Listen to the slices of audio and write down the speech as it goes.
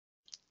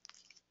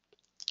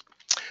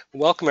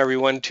Welcome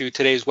everyone to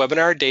today's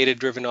webinar,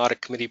 Data-Driven Audit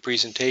Committee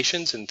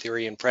Presentations in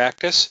Theory and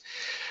Practice.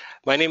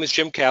 My name is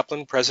Jim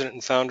Kaplan, President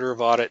and Founder of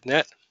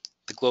AuditNet,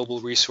 the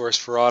global resource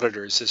for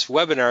auditors. This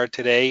webinar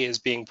today is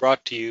being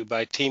brought to you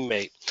by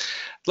Teammate.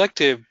 I'd like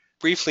to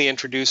briefly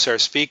introduce our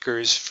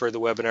speakers for the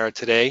webinar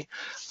today.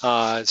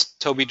 It's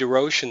Toby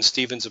DeRoche and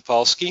Stephen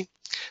Zapolsky.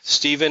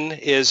 Stephen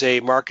is a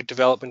market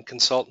development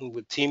consultant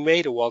with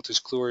Teammate, a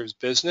Wolters Kluwer's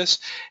business,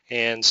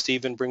 and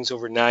Stephen brings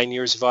over 9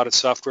 years of audit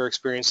software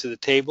experience to the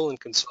table and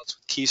consults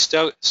with key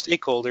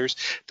stakeholders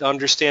to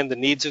understand the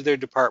needs of their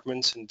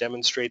departments and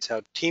demonstrates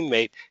how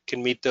Teammate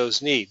can meet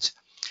those needs.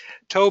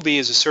 Toby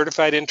is a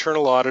certified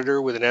internal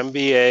auditor with an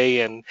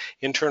MBA and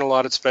internal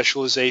audit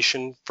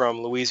specialization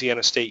from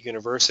Louisiana State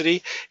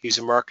University. He's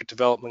a market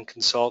development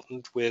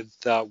consultant with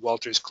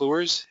Wolters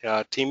Kluwer's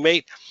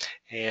Teammate,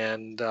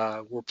 and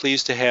we're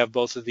pleased to have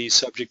both of these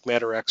subject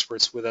matter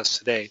experts with us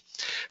today.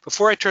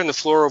 Before I turn the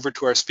floor over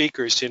to our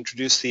speakers to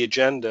introduce the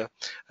agenda,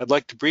 I'd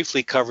like to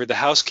briefly cover the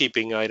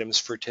housekeeping items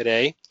for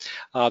today.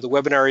 The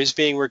webinar is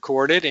being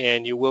recorded,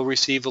 and you will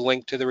receive a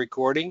link to the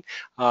recording.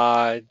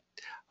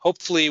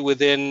 Hopefully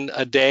within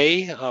a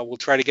day. We'll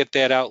try to get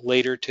that out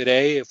later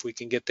today if we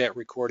can get that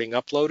recording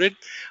uploaded,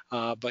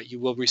 but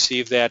you will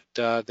receive that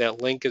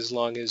link as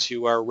long as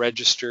you are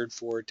registered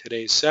for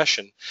today's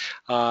session.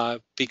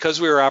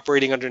 Because we are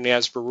operating under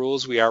NASBR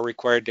rules, we are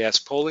required to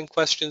ask polling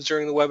questions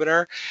during the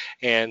webinar,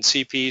 and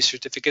CPE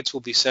certificates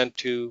will be sent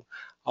to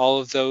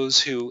all of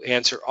those who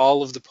answer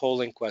all of the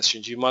polling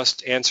questions. You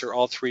must answer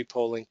all 3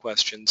 polling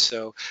questions,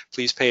 so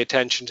please pay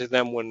attention to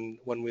them when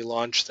we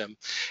launch them.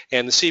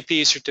 And the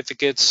CPE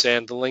certificates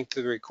and the link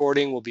to the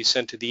recording will be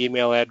sent to the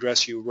email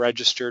address you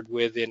registered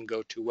with in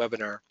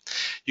GoToWebinar.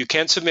 You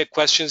can submit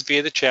questions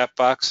via the chat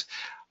box,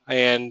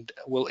 and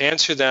we'll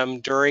answer them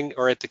during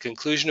or at the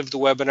conclusion of the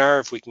webinar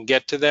if we can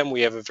get to them.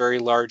 We have a very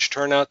large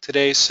turnout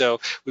today,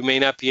 so we may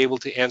not be able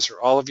to answer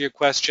all of your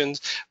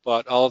questions,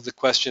 but all of the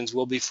questions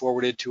will be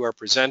forwarded to our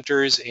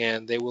presenters,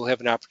 and they will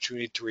have an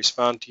opportunity to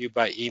respond to you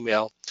by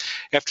email.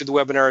 After the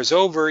webinar is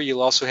over,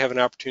 you'll also have an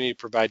opportunity to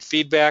provide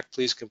feedback.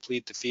 Please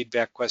complete the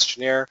feedback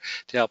questionnaire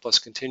to help us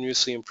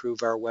continuously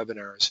improve our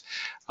webinars.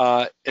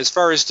 As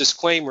far as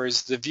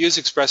disclaimers, the views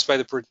expressed by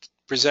the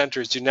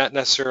presenters do not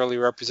necessarily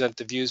represent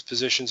the views,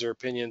 positions, or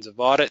opinions of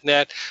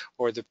AuditNet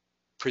or the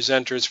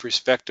presenters'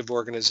 respective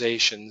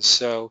organizations,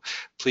 so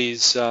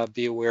please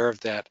be aware of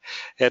that.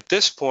 At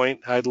this point,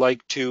 I'd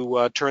like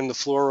to turn the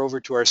floor over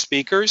to our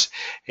speakers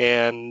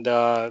and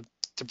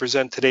to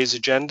present today's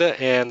agenda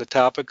and the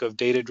topic of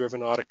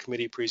data-driven audit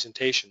committee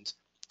presentations.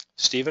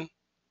 Stephen?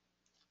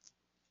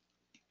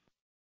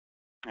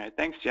 All right,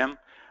 thanks, Jim.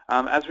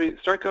 As we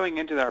start going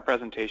into our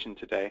presentation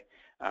today,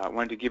 I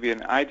wanted to give you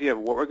an idea of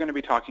what we're going to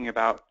be talking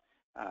about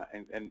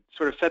and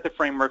sort of set the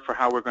framework for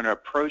how we're going to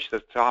approach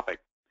this topic.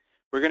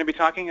 We're going to be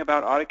talking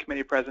about audit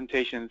committee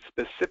presentations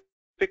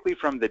specifically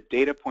from the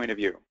data point of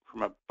view,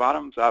 from a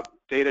bottoms-up,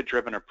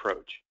 data-driven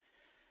approach.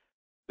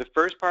 The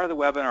first part of the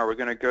webinar, we're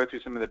going to go through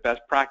some of the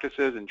best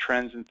practices and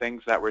trends and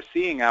things that we're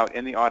seeing out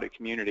in the audit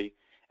community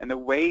and the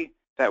way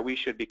that we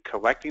should be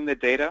collecting the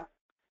data,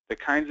 the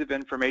kinds of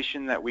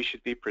information that we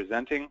should be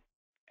presenting,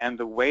 and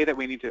the way that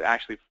we need to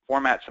actually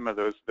format some of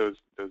those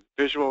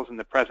visuals in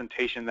the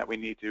presentation that we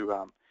need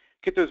to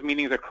get those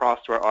meanings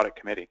across to our audit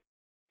committee.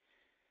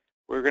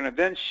 We're going to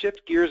then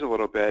shift gears a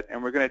little bit,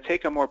 and we're going to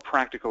take a more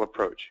practical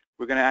approach.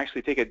 We're going to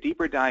actually take a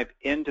deeper dive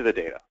into the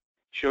data,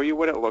 show you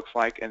what it looks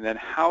like, and then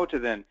how to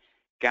then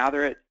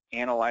gather it,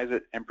 analyze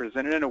it, and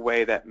present it in a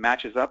way that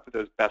matches up with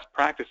those best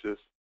practices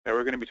that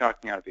we're going to be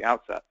talking about at the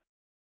outset.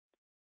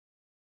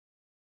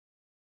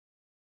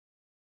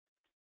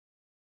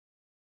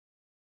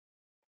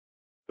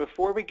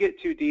 Before we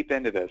get too deep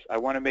into this, I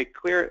want to make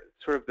clear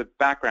sort of the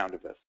background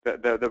of this.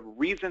 The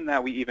reason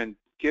that we even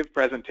give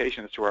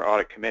presentations to our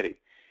audit committee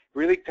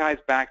really ties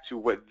back to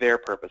what their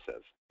purpose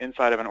is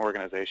inside of an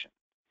organization.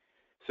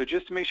 So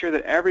just to make sure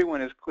that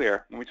everyone is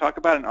clear, when we talk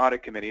about an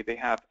audit committee, they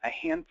have a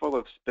handful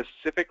of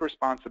specific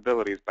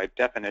responsibilities by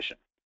definition.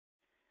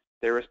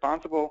 They're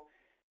responsible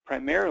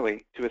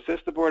primarily to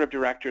assist the board of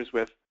directors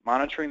with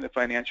monitoring the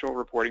financial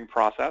reporting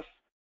process,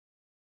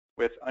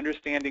 with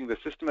understanding the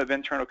system of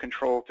internal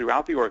control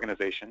throughout the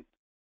organization.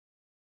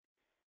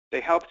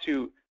 They help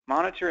to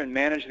monitor and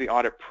manage the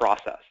audit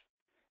process.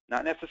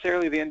 Not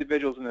necessarily the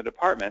individuals in the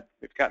department,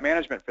 we've got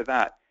management for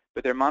that,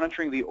 but they're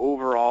monitoring the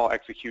overall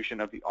execution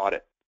of the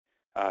audit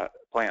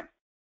plan.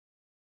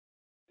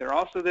 They're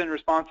also then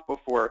responsible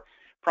for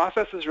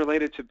processes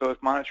related to both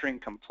monitoring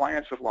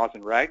compliance with laws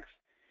and regs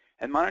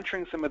and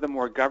monitoring some of the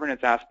more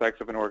governance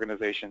aspects of an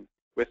organization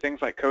with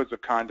things like codes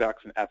of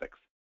conduct and ethics.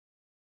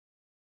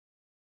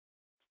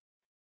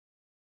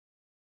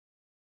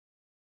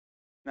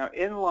 Now,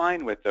 in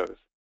line with those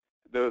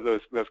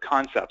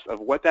concepts of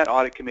what that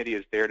audit committee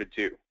is there to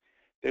do,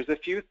 there's a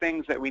few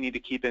things that we need to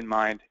keep in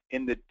mind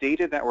in the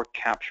data that we're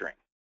capturing.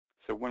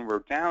 So when we're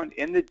down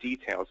in the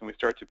details and we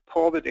start to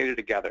pull the data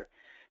together,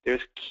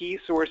 there's key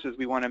sources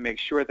we want to make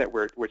sure that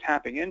we're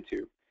tapping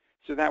into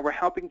so that we're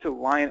helping to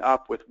line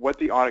up with what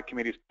the audit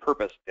committee's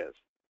purpose is.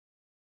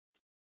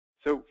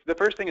 So the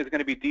first thing is going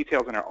to be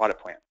details in our audit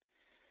plan.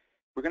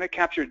 We're going to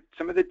capture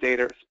some of the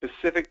data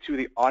specific to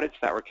the audits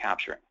that we're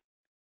capturing.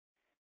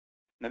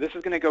 Now this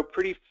is going to go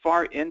pretty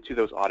far into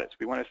those audits.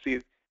 We want to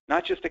see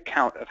not just a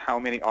count of how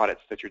many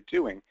audits that you're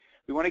doing.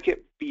 We want to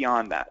get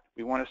beyond that.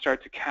 We want to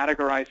start to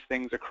categorize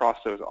things across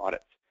those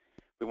audits.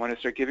 We want to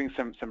start giving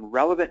some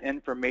relevant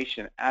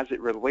information as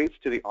it relates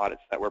to the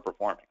audits that we're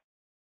performing.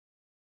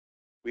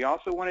 We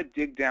also want to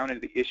dig down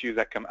into the issues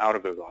that come out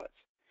of those audits,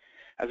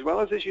 as well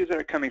as issues that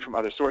are coming from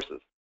other sources.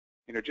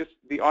 Just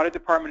the audit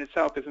department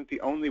itself isn't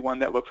the only one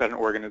that looks at an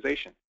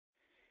organization.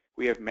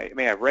 We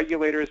may have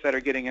regulators that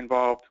are getting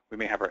involved. We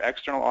may have our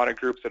external audit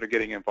groups that are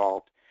getting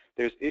involved.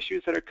 There's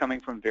issues that are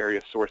coming from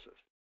various sources.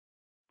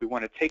 We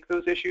want to take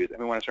those issues and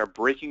we want to start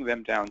breaking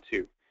them down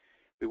too.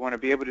 We want to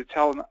be able to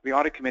tell the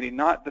audit committee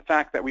not the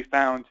fact that we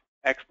found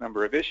X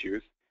number of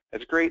issues.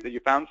 It's great that you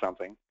found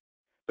something,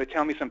 but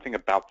tell me something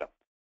about them.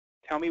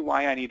 Tell me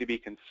why I need to be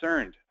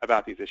concerned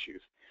about these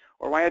issues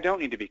or why I don't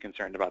need to be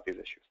concerned about these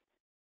issues.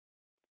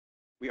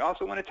 We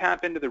also want to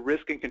tap into the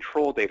risk and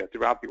control data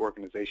throughout the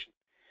organization.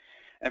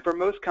 And for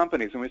most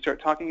companies, when we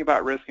start talking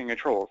about risk and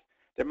controls,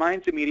 their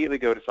minds immediately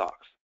go to SOX.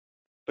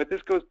 But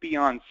this goes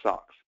beyond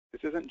SOX.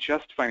 This isn't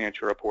just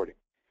financial reporting.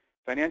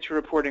 Financial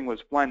reporting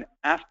was one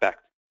aspect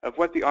of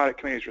what the audit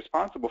committee is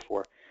responsible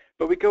for,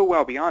 but we go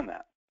well beyond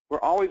that. We're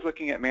always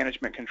looking at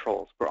management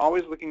controls. We're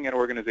always looking at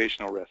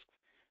organizational risks,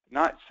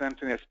 not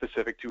something that's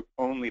specific to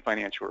only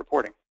financial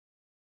reporting.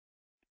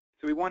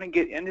 So we want to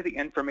get into the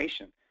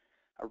information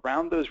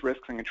around those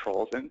risks and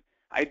controls, and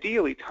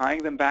ideally tying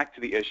them back to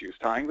the issues,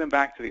 tying them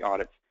back to the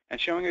audits, and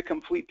showing a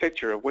complete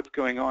picture of what's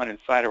going on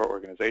inside of our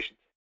organizations.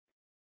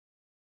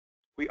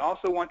 We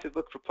also want to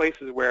look for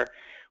places where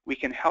we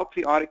can help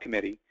the audit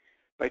committee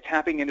by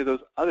tapping into those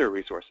other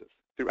resources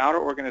throughout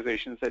our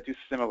organizations that do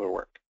similar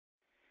work.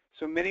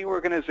 So many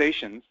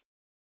organizations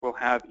will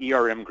have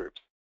ERM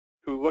groups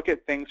who look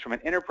at things from an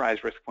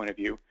enterprise risk point of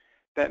view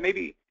that may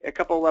be a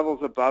couple levels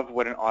above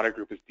what an audit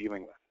group is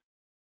dealing with.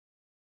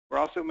 We're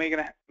also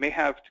may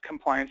have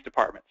compliance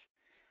departments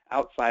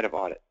outside of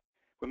audit.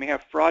 We may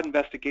have fraud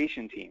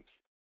investigation teams.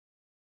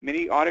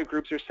 Many audit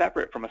groups are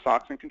separate from a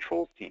SOX and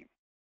controls team.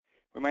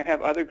 We might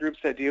have other groups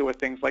that deal with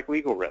things like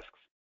legal risks.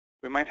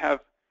 We might have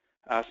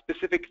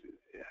specific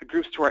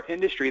groups to our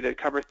industry that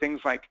cover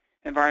things like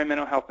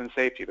environmental health and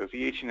safety, those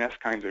EH&S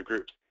kinds of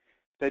groups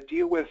that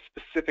deal with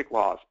specific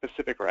laws,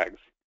 specific regs.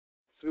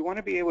 So we want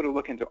to be able to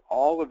look into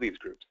all of these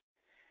groups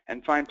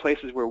and find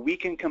places where we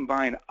can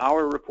combine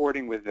our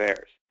reporting with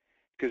theirs,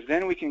 because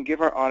then we can give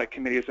our audit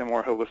committees a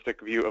more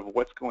holistic view of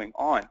what's going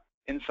on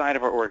inside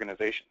of our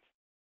organizations.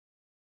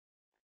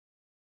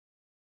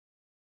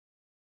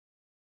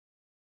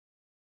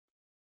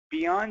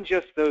 Beyond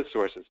just those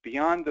sources,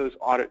 beyond those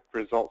audit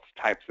results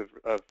types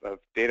of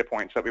data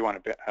points that we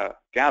want to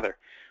gather,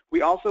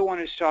 we also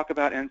want to talk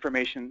about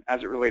information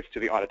as it relates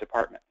to the audit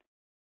department.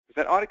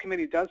 Because that audit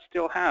committee does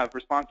still have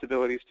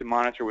responsibilities to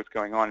monitor what's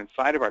going on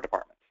inside of our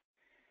departments.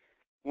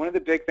 One of the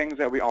big things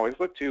that we always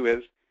look to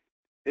is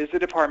the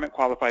department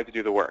qualified to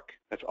do the work?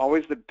 That's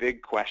always the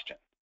big question.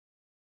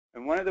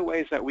 And one of the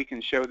ways that we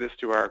can show this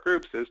to our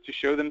groups is to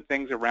show them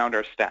things around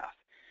our staff.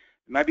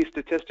 It might be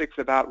statistics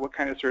about what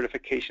kind of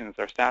certifications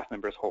our staff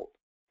members hold,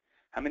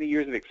 how many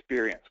years of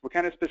experience, what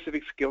kind of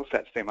specific skill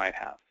sets they might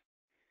have.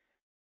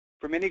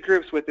 For many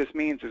groups, what this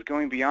means is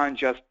going beyond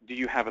just, do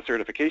you have a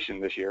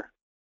certification this year,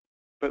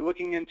 but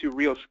looking into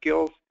real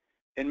skills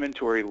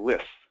inventory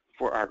lists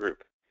for our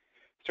group.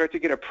 Start to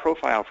get a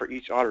profile for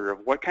each auditor of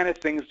what kind of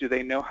things do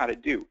they know how to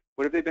do,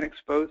 what have they been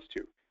exposed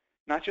to,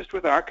 not just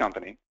with our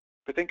company,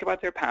 but think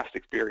about their past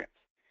experience.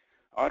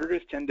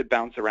 Auditors tend to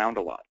bounce around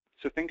a lot.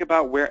 So think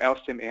about where else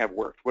they may have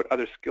worked, what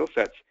other skill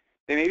sets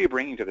they may be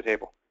bringing to the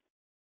table.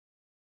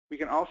 We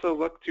can also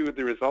look to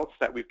the results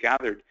that we've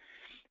gathered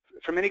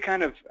from any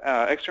kind of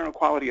external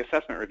quality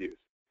assessment reviews,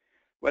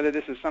 whether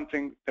this is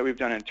something that we've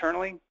done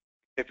internally,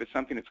 if it's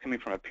something that's coming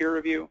from a peer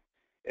review,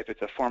 if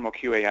it's a formal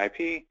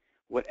QAIP,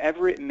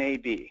 whatever it may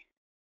be.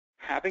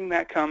 Having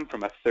that come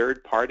from a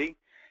third party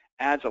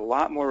adds a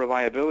lot more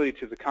reliability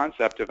to the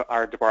concept of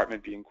our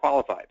department being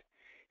qualified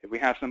if we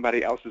have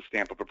somebody else's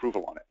stamp of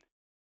approval on it.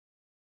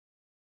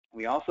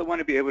 We also want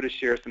to be able to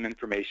share some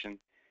information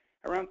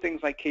around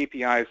things like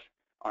KPIs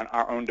on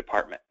our own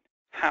department,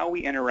 how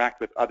we interact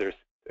with others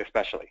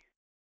especially.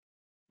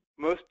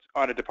 Most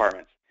audit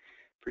departments,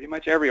 pretty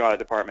much every audit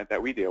department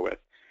that we deal with,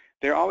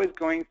 they're always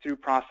going through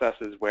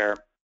processes where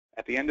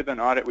at the end of an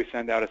audit we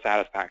send out a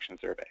satisfaction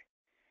survey.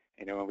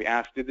 And we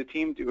ask, did the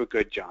team do a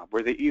good job?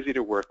 Were they easy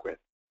to work with?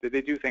 Did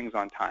they do things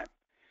on time?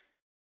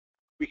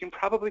 We can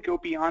probably go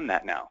beyond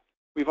that now.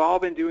 We've all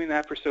been doing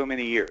that for so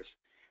many years.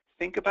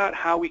 Think about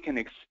how we can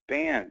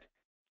expand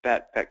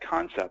that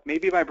concept,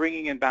 maybe by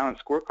bringing in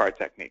balanced scorecard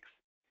techniques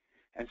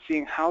and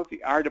seeing how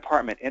our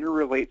department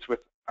interrelates with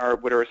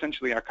what are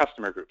essentially our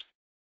customer groups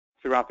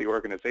throughout the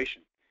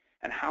organization,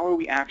 and how are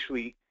we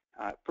actually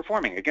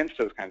performing against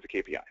those kinds of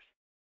KPIs.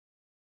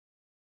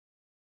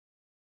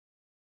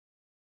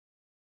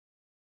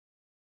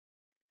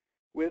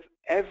 With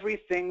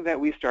everything that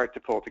we start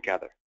to pull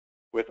together,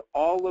 with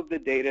all of the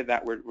data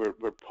that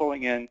we're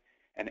pulling in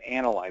and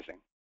analyzing.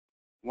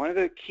 One of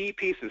the key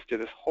pieces to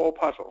this whole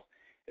puzzle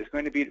is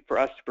going to be for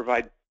us to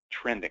provide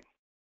trending.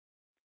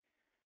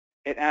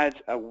 It adds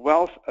a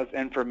wealth of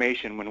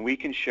information when we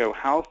can show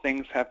how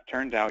things have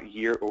turned out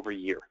year over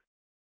year.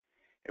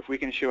 If we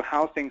can show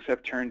how things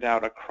have turned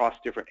out across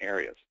different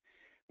areas.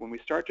 When we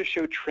start to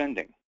show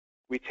trending,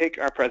 we take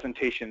our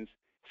presentations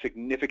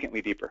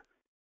significantly deeper.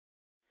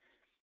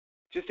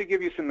 Just to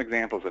give you some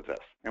examples of this,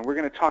 and we're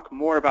going to talk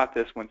more about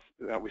this once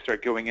we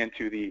start going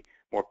into the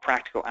more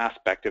practical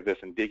aspect of this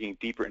and digging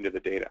deeper into the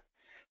data.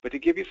 But to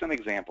give you some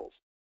examples,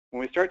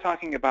 when we start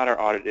talking about our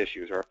audit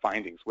issues or our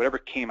findings, whatever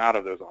came out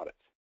of those audits,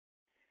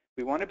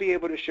 we want to be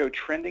able to show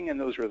trending in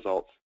those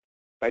results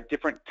by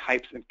different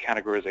types and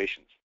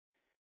categorizations.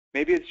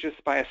 Maybe it's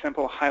just by a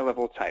simple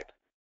high-level type.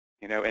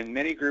 You know, and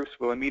many groups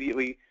will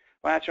immediately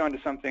latch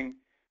onto something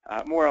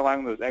more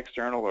along those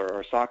external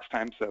or SOX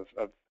types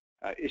of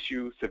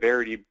issue,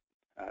 severity,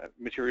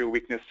 material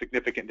weakness,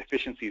 significant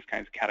deficiencies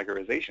kinds of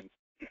categorizations.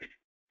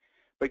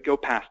 But go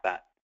past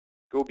that.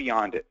 Go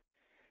beyond it.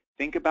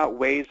 Think about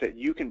ways that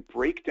you can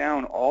break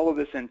down all of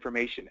this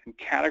information and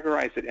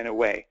categorize it in a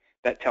way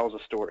that tells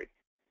a story.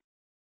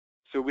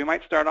 So we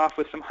might start off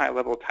with some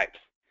high-level types.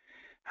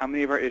 How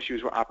many of our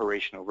issues were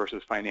operational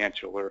versus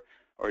financial or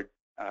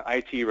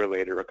IT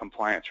related or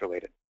compliance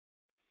related?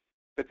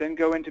 But then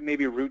go into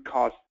maybe root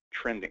cause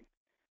trending.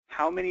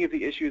 How many of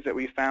the issues that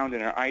we found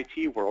in our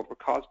IT world were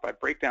caused by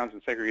breakdowns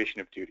and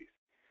segregation of duties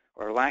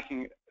or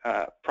lacking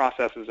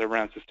processes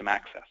around system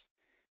access?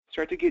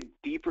 Start to get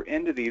deeper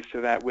into these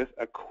so that with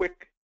a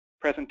quick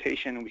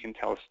presentation we can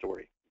tell a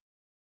story.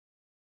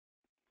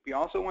 We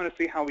also want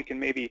to see how we can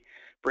maybe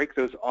break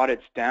those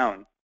audits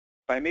down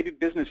by maybe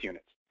business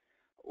units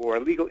or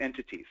legal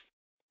entities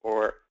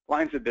or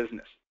lines of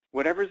business,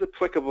 whatever is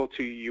applicable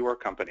to your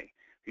company,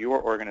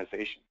 your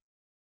organization.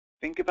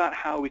 Think about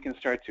how we can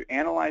start to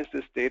analyze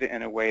this data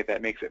in a way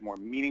that makes it more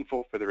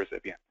meaningful for the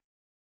recipient.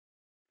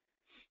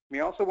 We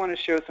also want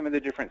to show some of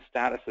the different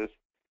statuses,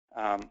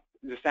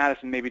 the status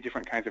and maybe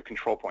different kinds of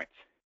control points.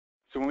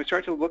 So when we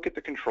start to look at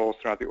the controls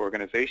throughout the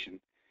organization,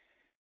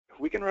 if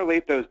we can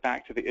relate those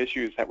back to the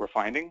issues that we're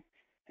finding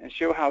and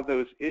show how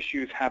those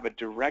issues have a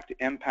direct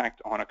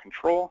impact on a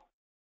control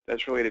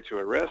that's related to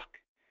a risk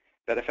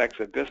that affects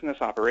a business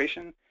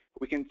operation,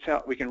 we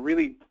can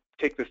really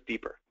take this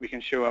deeper. We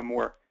can show a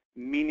more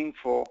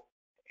meaningful,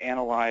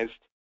 analyzed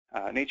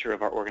nature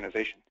of our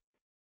organization.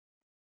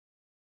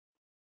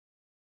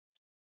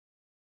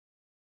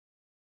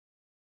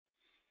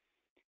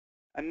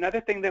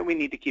 Another thing that we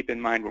need to keep in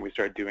mind when we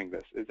start doing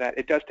this is that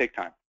it does take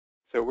time.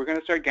 So we're going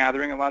to start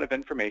gathering a lot of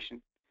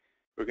information.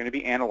 We're going to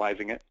be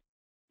analyzing it.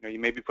 You know, you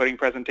may be putting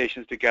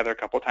presentations together a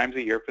couple times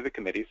a year for the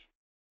committees.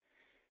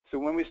 So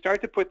when we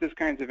start to put this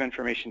kinds of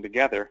information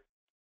together,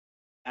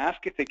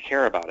 ask if they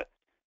care about it.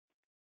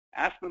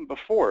 Ask them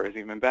before is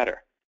even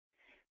better.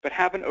 But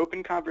have an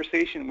open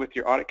conversation with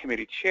your audit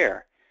committee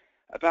chair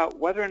about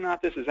whether or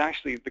not this is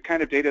actually the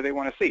kind of data they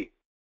want to see.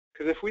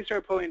 Because if we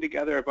start pulling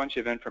together a bunch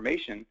of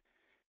information,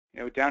 you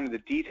know, down to the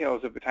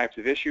details of the types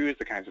of issues,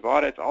 the kinds of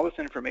audits, all this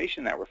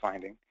information that we're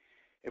finding,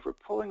 if we're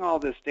pulling all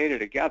this data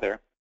together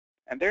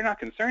and they're not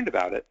concerned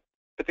about it,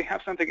 but they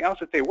have something else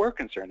that they were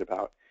concerned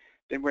about,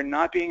 then we're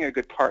not being a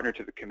good partner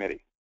to the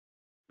committee.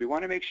 We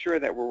want to make sure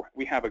that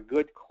we have a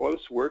good,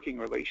 close working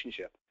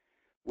relationship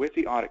with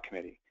the audit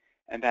committee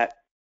and that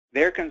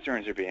their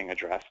concerns are being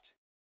addressed,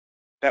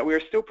 that we are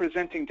still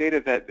presenting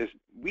data that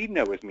we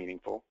know is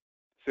meaningful.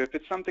 So if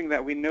it's something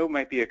that we know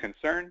might be a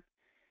concern,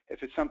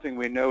 if it's something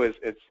we know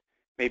it's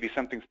maybe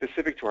something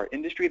specific to our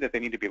industry that they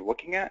need to be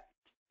looking at,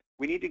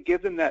 we need to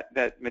give them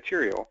that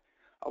material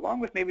along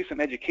with maybe some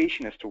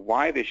education as to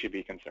why they should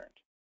be concerned.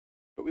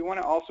 But we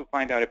want to also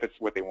find out if it's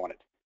what they wanted.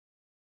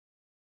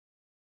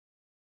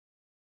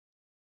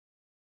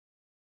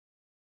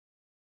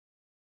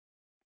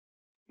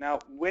 Now,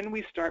 when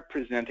we start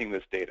presenting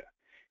this data,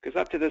 because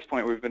up to this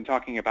point we've been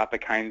talking about the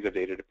kinds of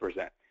data to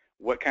present,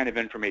 what kind of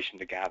information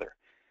to gather.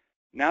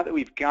 Now that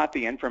we've got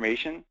the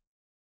information,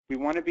 we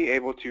want to be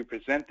able to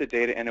present the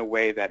data in a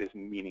way that is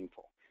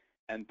meaningful.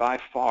 And by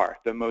far,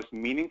 the most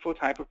meaningful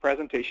type of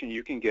presentation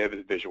you can give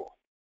is visual.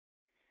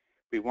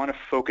 We want to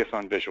focus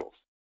on visuals.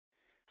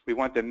 We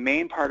want the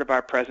main part of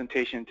our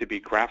presentation to be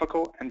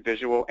graphical and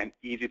visual and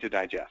easy to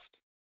digest.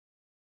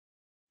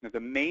 Now, the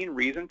main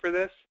reason for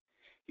this,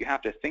 you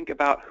have to think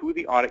about who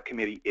the audit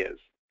committee is.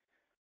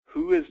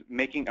 Who is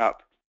making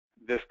up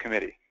this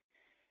committee?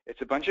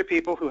 It's a bunch of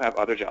people who have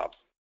other jobs.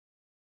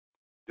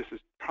 This is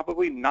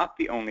probably not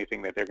the only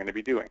thing that they're going to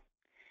be doing.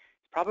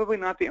 It's probably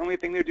not the only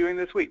thing they're doing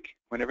this week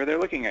whenever they're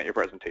looking at your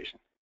presentation.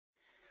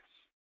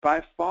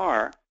 By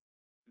far,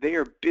 they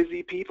are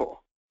busy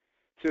people.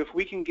 So if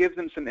we can give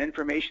them some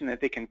information that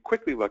they can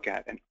quickly look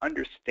at and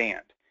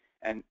understand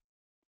and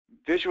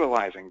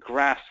visualize and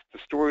grasp the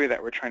story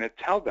that we're trying to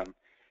tell them,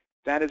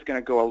 that is going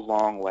to go a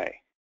long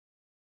way.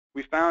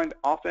 We found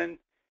often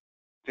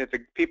that the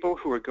people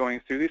who are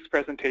going through these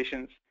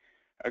presentations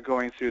are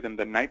going through them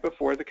the night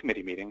before the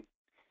committee meeting.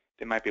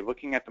 They might be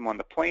looking at them on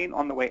the plane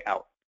on the way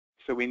out.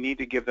 so we need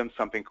to give them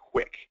something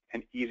quick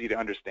and easy to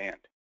understand.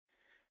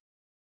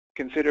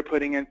 Consider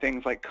putting in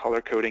things like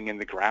color coding in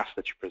the graphs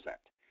that you present.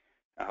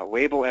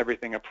 Label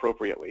everything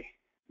appropriately.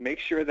 Make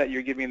sure that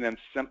you're giving them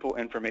simple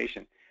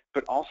information,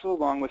 but also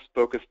along with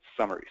focused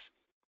summaries.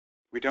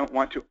 We don't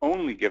want to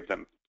only give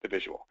them the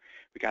visual.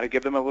 We got to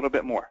give them a little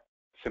bit more.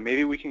 So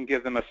maybe we can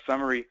give them a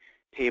summary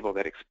table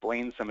that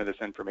explains some of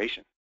this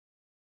information.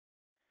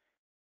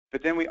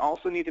 But then we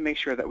also need to make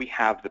sure that we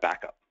have the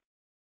backup.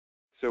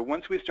 So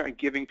once we start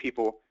giving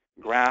people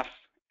graphs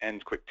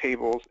and quick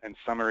tables and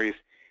summaries,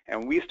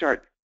 and we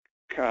start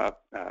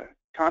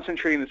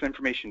concentrating this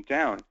information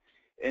down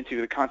into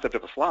the concept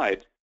of a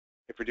slide,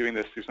 if we're doing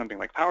this through something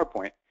like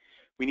PowerPoint,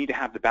 we need to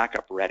have the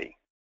backup ready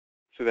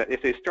so that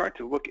if they start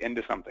to look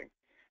into something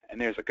and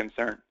there's a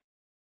concern,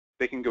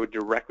 they can go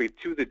directly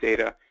to the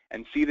data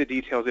and see the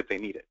details if they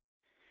need it.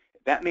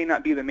 That may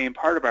not be the main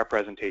part of our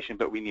presentation,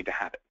 but we need to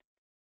have it.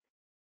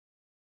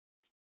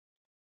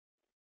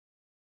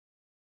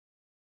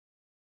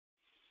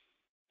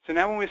 So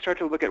now when we start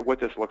to look at what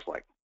this looks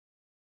like,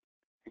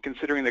 and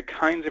considering the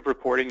kinds of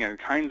reporting and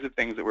kinds of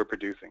things that we're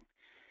producing,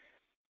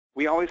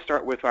 we always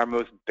start with our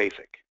most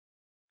basic.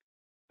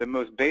 The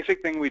most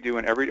basic thing we do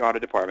in every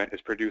audit department is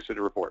produce a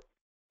report.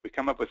 We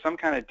come up with some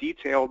kind of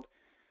detailed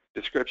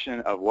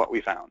description of what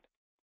we found.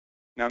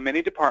 Now,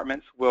 many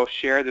departments will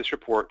share this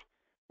report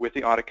with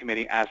the audit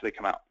committee as they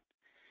come out.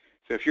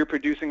 So if you're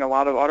producing a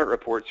lot of audit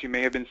reports, you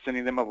may have been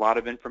sending them a lot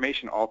of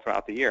information all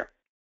throughout the year.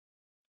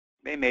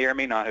 They may or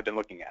may not have been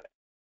looking at it.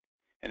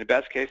 In the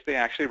best case, they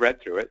actually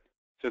read through it,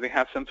 so they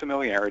have some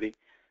familiarity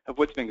of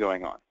what's been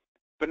going on.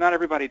 But not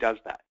everybody does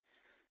that.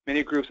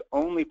 Many groups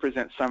only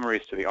present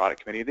summaries to the audit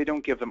committee. They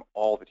don't give them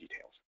all the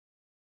details.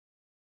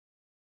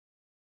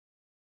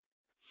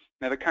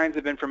 Now, the kinds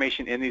of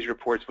information in these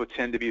reports will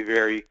tend to be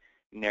very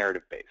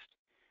narrative-based.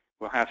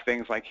 We'll have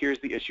things like, here's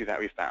the issue that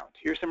we found.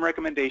 Here's some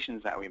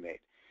recommendations that we made.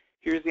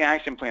 Here's the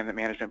action plan that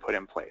management put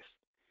in place.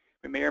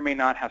 We may or may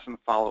not have some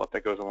follow-up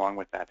that goes along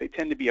with that. They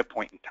tend to be a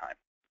point in time.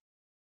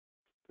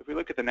 If we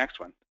look at the next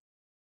one,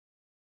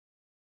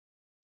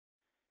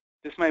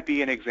 this might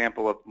be an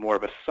example of more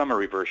of a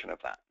summary version of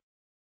that.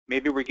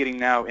 Maybe we're getting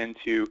now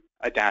into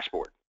a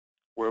dashboard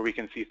where we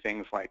can see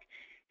things like,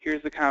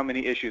 here's how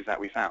many issues that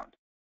we found,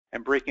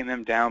 and breaking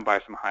them down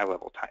by some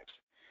high-level types.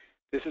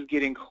 This is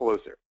getting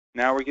closer.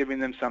 Now we're giving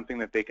them something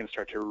that they can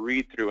start to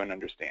read through and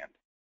understand.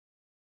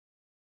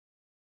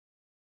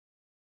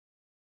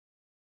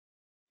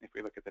 If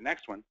we look at the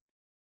next one,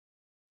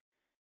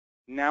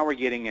 now we're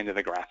getting into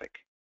the graphic.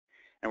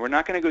 And we're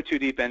not going to go too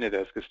deep into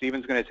this because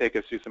Stephen's going to take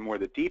us through some more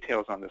of the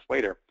details on this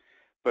later.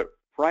 But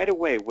right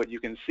away, what you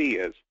can see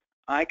is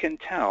I can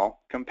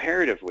tell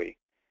comparatively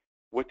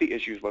what the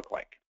issues look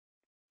like.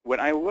 When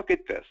I look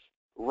at this,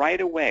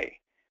 right away,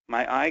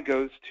 my eye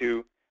goes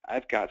to,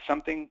 I've got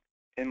something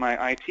in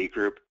my IT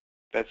group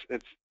that's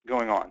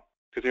going on.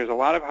 Because there's a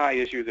lot of high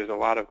issues, there's a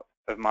lot of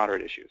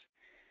moderate issues.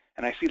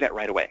 And I see that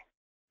right away.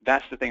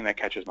 That's the thing that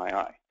catches my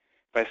eye.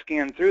 If I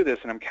scan through this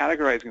and I'm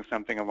categorizing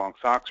something along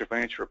SOX or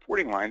financial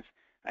reporting lines,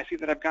 I see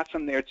that I've got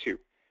some there too.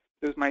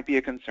 Those might be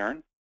a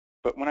concern,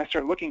 but when I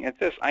start looking at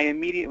this, I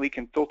immediately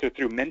can filter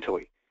through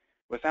mentally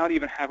without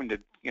even having to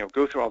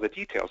go through all the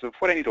details of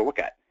what I need to look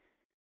at.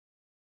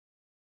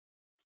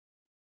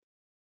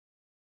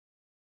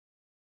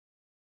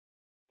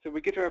 So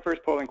we get to our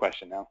first polling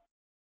question now.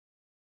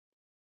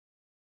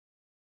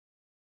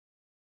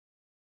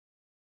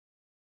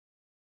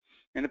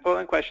 And the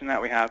polling question that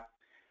we have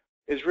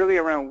is really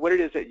around what it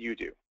is that you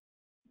do.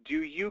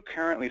 Do you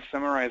currently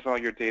summarize all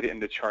your data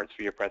into charts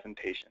for your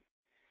presentation?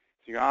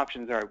 So your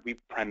options are, we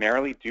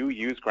primarily do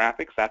use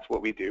graphics, that's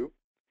what we do.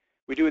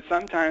 We do it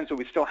sometimes, but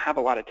we still have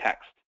a lot of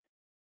text.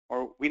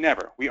 Or we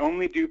never. We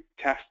only do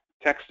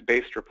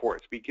text-based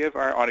reports. We give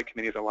our audit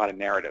committees a lot of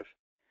narrative,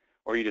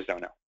 or you just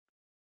don't know.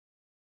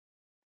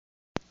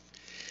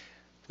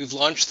 We've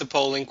launched the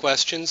polling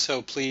question,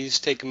 so please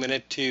take a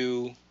minute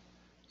to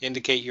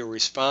indicate your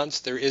response.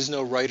 There is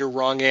no right or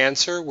wrong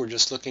answer. We're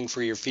just looking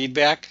for your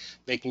feedback,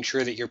 making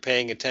sure that you're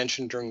paying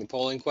attention during the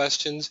polling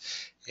questions,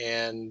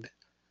 and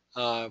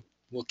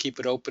we'll keep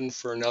it open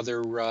for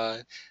another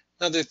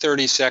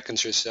 30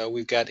 seconds or so.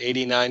 We've got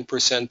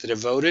 89% that have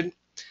voted,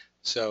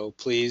 so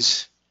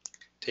please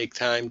take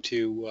time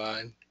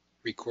to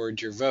record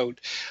your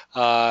vote.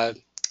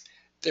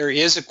 There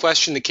is a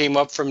question that came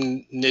up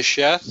from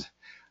Nisheth.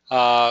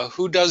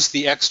 Who does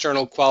the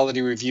external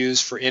quality reviews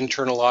for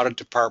internal audit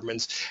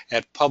departments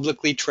at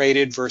publicly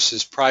traded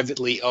versus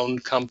privately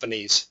owned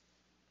companies?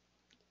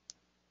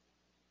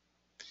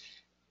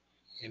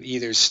 And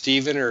either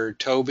Stephen or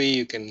Toby,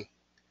 you can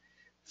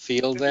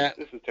field that.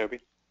 This is Toby.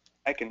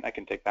 I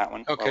can take that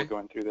one Okay. while we're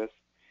going through this.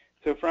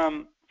 So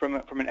from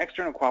an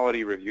external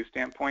quality review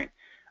standpoint,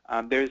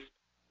 there's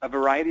a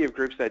variety of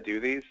groups that do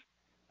these.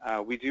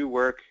 We do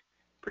work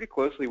pretty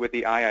closely with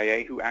the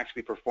IIA, who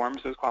actually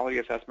performs those quality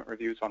assessment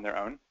reviews on their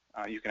own.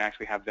 You can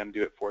actually have them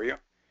do it for you.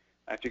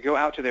 If you go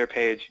out to their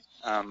page,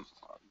 to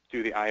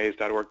the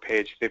IIAs.org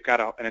page, they've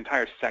got an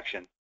entire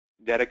section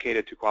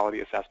dedicated to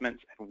quality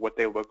assessments and what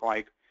they look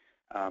like,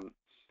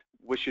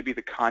 what should be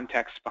the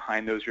context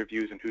behind those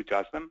reviews and who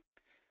does them.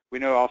 We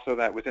know also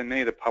that within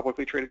many of the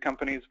publicly traded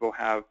companies, we'll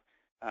have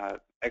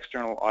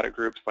external audit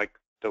groups like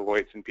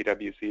Deloitte's and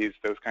PwC's,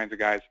 those kinds of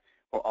guys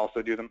will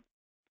also do them.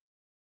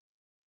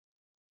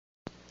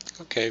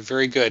 Okay,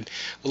 very good.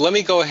 Well, let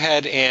me go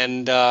ahead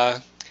and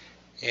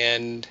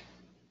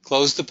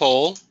close the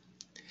poll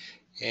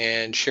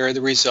and share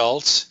the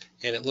results.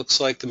 And it looks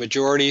like the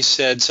majority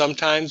said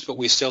sometimes, but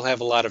we still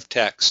have a lot of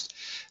text.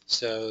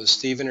 So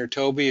Stephen or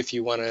Toby, if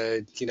you want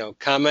to,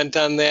 comment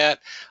on that,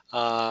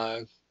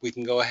 we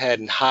can go ahead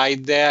and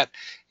hide that,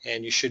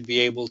 and you should be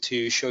able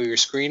to show your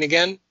screen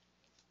again.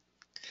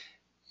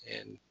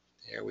 And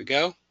there we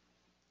go.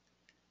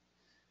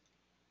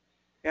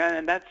 Yeah,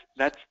 and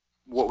that's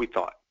what we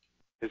thought,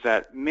 is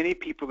that many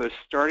people are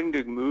starting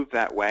to move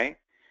that way.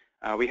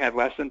 We had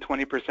less than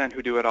 20%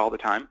 who do it all the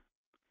time.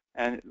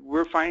 And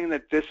we're finding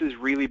that this is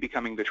really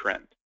becoming the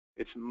trend.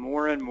 It's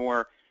more and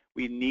more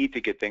we need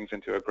to get things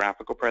into a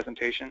graphical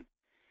presentation.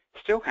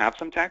 Still have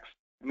some text.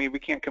 I mean, we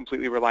can't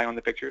completely rely on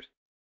the pictures,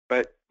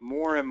 but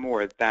more and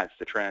more that's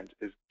the trend,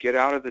 is get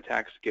out of the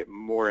text, get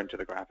more into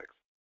the graphics.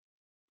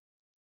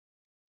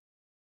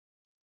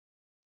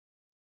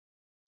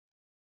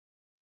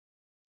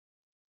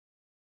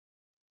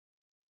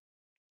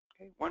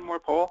 Okay, one more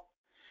poll.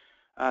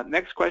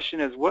 Next question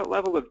is, what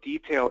level of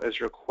detail is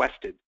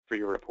requested for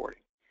your reporting?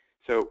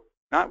 So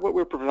not what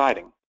we're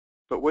providing,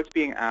 but what's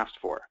being asked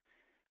for.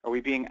 Are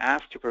we being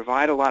asked to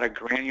provide a lot of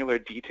granular,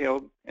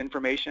 detailed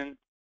information?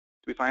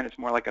 Do we find it's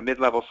more like a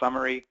mid-level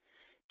summary?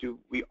 Do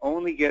we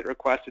only get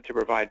requested to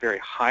provide very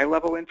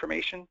high-level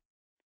information?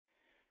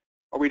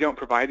 Or we don't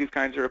provide these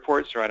kinds of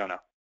reports, or I don't know.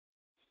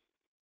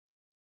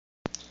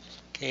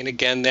 Okay, and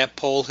again, that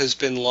poll has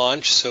been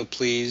launched, so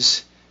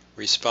please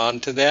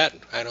respond to that.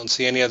 I don't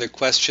see any other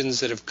questions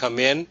that have come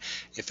in.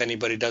 If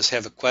anybody does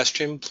have a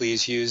question,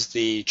 please use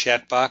the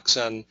chat box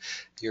on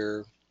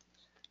your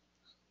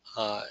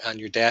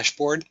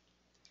dashboard,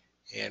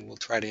 and we'll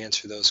try to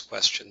answer those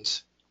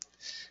questions.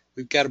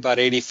 We've got about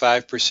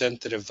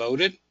 85% that have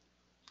voted.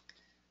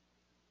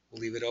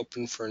 We'll leave it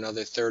open for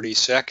another 30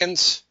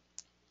 seconds.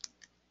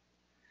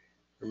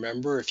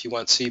 Remember, if you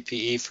want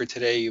CPE for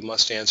today, you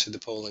must answer the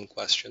polling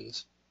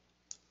questions.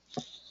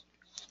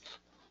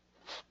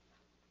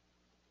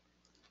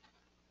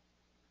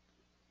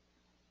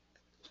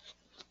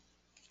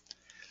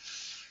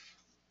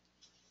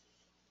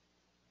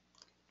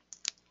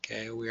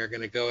 Okay, we are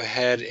going to go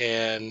ahead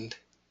and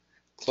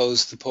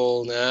close the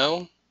poll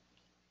now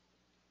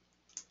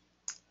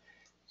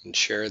and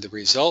share the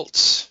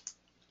results.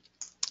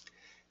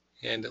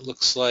 And it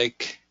looks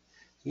like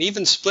an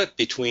even split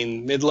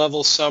between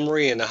mid-level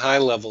summary and a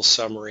high-level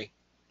summary.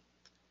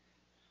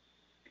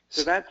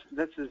 So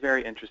this is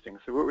very interesting.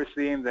 So what we're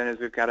seeing then is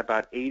we've got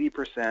about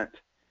 80%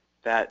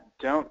 that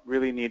don't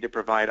really need to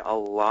provide a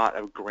lot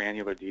of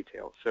granular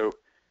detail. So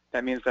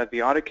that means that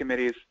the audit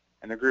committees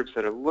and the groups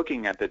that are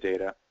looking at the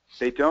data,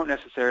 they don't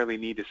necessarily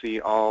need to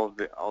see all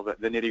the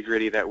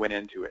nitty-gritty that went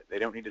into it. They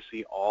don't need to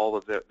see all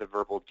of the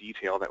verbal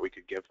detail that we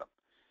could give them.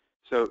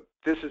 So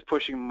this is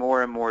pushing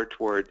more and more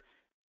toward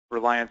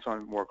reliance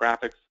on more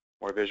graphics,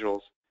 more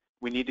visuals.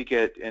 We need to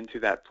get into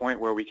that point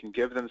where we can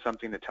give them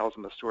something that tells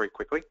them a story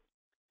quickly.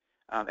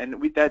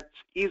 That's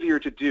easier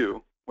to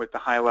do with the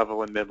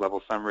high-level and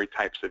mid-level summary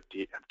types of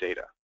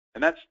data.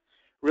 And that's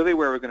really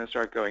where we're going to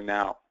start going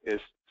now,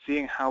 is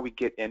seeing how we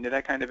get into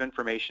that kind of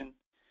information,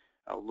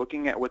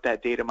 looking at what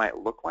that data might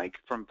look like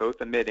from both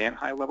the mid and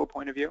high-level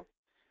point of view,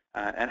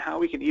 and how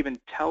we can even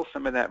tell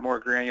some of that more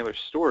granular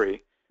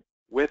story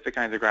with the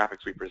kinds of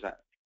graphics we present.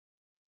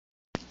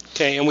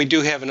 Okay, and we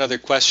do have another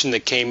question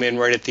that came in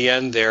right at the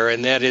end there,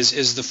 and that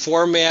is the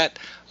format,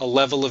 a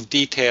level of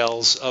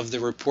details of the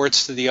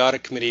reports to the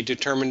audit committee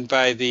determined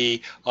by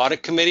the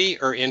audit committee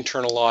or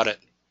internal audit?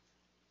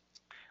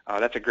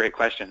 That's a great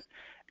question.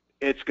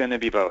 It's going to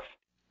be both,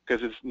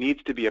 because it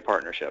needs to be a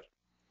partnership.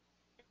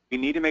 We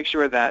need to make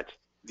sure that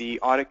the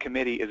audit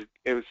committee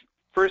is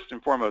first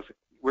and foremost,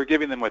 we're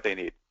giving them what they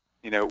need.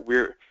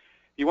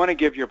 You want to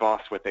give your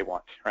boss what they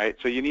want, right?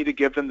 So you need to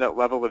give them that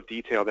level of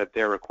detail that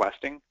they're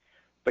requesting,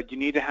 but you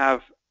need to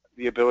have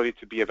the ability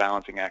to be a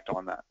balancing act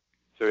on that.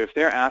 So if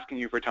they're asking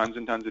you for tons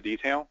and tons of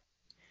detail,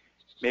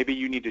 maybe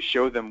you need to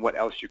show them what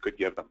else you could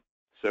give them.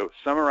 So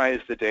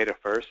summarize the data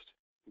first,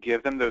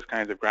 give them those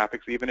kinds of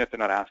graphics even if they're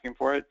not asking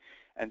for it,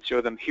 and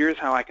show them, here's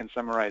how I can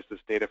summarize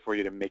this data for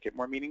you to make it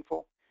more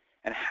meaningful,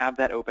 and have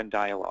that open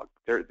dialogue,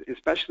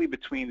 especially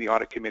between the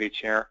audit committee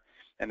chair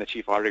and the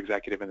chief audit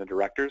executive and the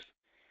directors.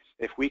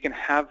 If we can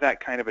have that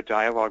kind of a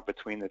dialogue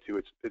between the two,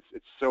 it's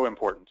so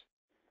important.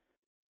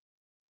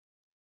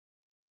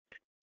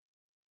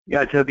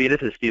 Yeah, Toby,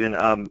 this is Stephen.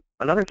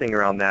 Another thing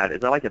around that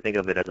is I like to think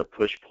of it as a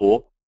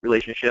push-pull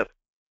relationship,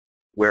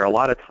 where a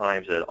lot of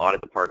times an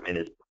audit department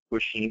is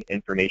pushing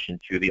information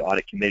to the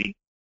audit committee,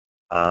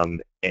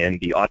 and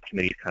the audit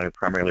committee is kind of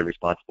primarily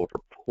responsible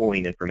for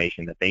pulling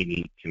information that they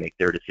need to make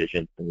their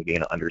decisions and gain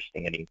an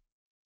understanding.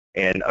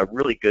 And a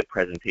really good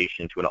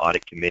presentation to an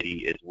audit committee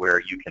is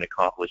where you can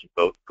accomplish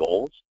both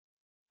goals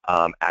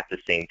at the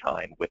same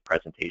time with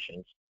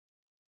presentations.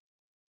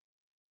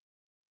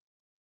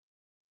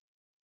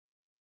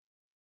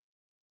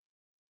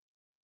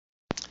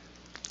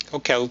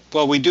 Okay,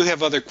 well, we do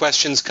have other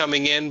questions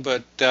coming in,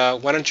 but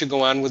why don't you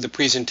go on with the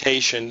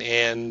presentation?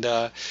 And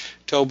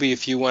Toby,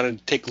 if you want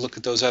to take a look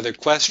at those other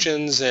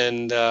questions,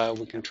 and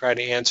we can try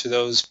to answer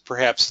those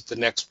perhaps at the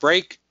next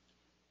break.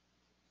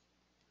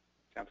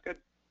 Sounds good.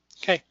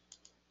 Okay.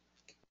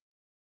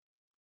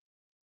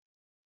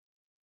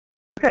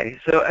 Okay,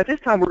 so at this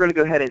time we're going to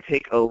go ahead and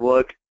take a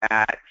look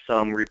at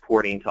some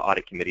reporting to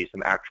audit committee,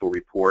 some actual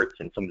reports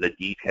and some of the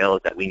details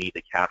that we need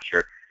to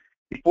capture.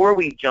 Before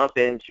we jump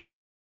into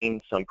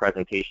some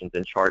presentations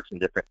and charts and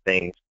different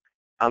things,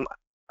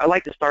 I'd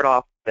like to start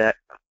off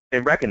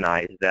and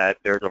recognize that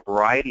there's a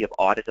variety of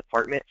audit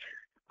departments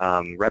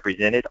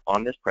represented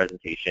on this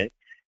presentation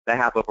that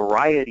have a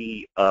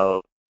variety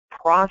of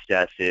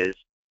processes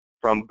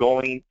from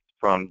going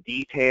from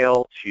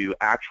detail to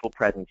actual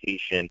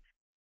presentation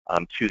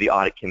to the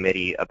audit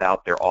committee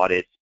about their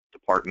audit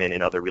department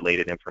and other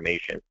related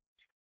information.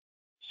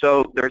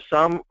 So there's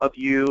some of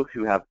you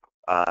who have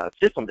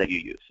systems that you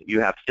use.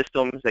 You have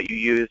systems that you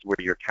use where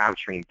you're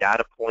capturing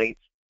data points,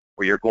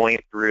 where you're going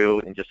through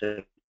and just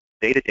a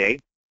day-to-day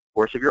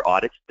course of your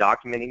audits,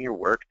 documenting your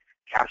work,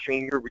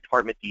 capturing your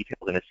department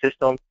details in a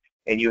system,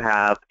 and you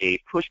have a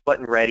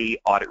push-button-ready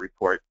audit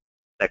report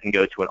that can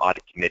go to an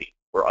audit committee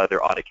or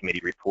other audit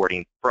committee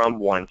reporting from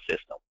one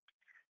system.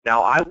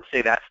 Now, I would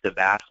say that's the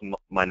vast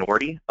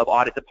minority of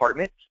audit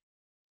departments.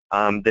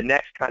 The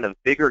next kind of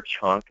bigger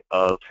chunk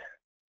of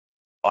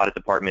audit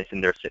departments in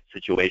their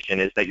situation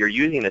is that you're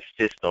using a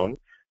system,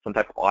 some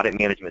type of audit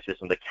management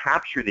system, to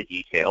capture the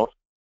details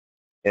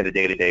in the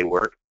day-to-day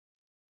work.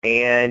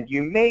 And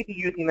you may be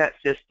using that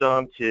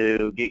system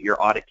to get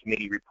your audit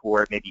committee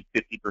report maybe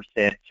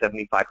 50%,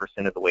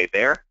 75% of the way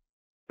there.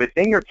 But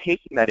then you're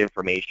taking that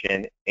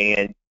information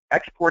and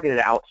exporting it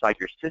outside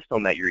your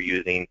system that you're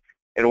using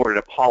in order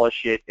to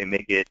polish it and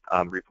make it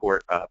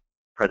report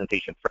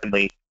presentation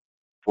friendly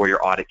for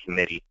your audit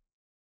committee.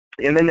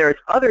 And then there's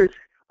others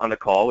on the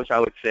call, which I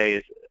would say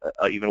is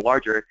an even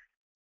larger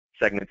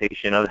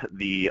segmentation of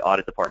the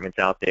audit departments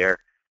out there,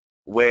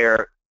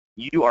 where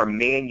you are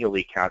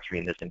manually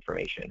capturing this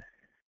information.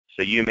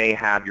 So you may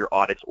have your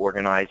audits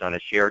organized on a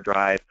shared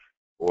drive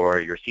or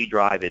your C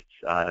drive.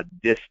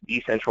 It's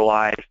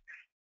decentralized.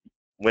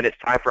 When it's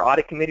time for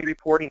audit committee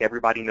reporting,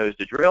 everybody knows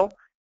the drill.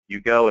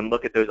 You go and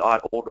look at those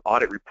old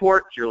audit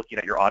reports. You're looking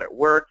at your audit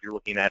work. You're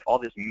looking at all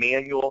this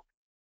manual,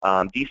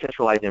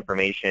 decentralized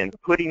information,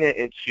 putting it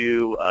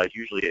into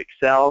usually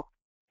Excel.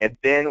 And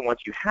then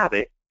once you have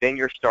it, then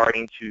you're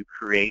starting to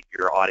create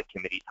your audit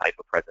committee type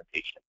of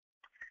presentation.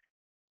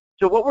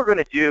 So what we're going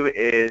to do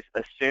is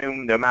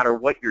assume no matter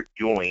what you're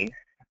doing,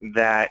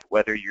 that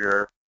whether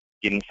you're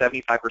getting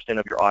 75%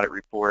 of your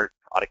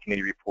audit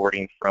committee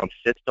reporting from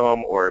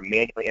system or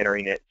manually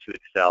entering it to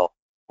Excel,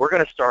 we're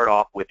going to start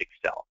off with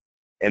Excel.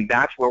 And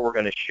that's where we're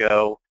going to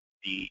show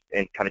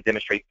and kind of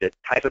demonstrate the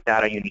type of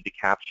data you need to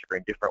capture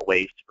in different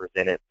ways to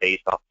present it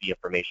based off the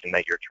information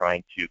that you're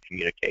trying to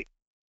communicate.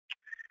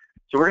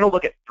 So we're going to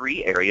look at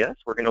 3 areas.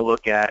 We're going to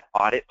look at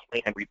audit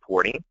plan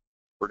reporting.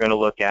 We're going to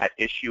look at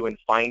issue and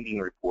finding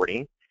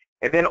reporting,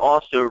 and then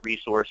also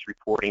resource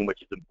reporting,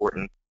 which is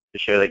important to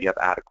show that you have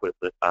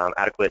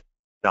adequate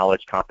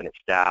knowledge, competent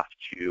staff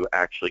to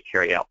actually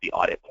carry out the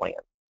audit plan.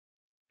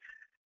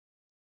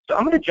 So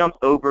I'm going to jump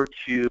over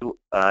to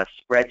a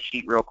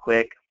spreadsheet real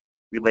quick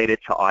related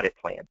to audit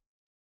plan.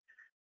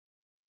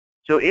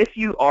 So if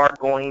you are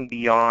going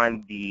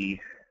beyond the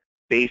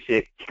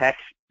basic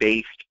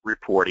text-based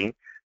reporting,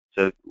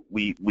 so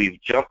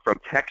we've jumped from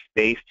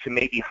text-based to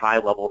maybe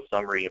high-level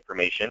summary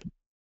information,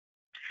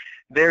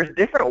 there's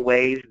different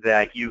ways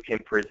that you can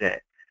present.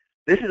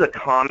 This is a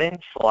common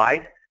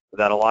slide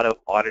that a lot of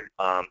audit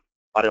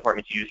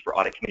departments use for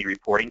audit committee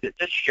reporting. That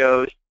just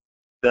shows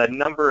the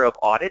number of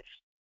audits.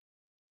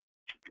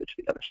 Go to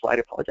the other slide,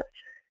 I apologize.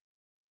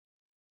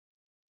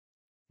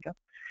 Okay.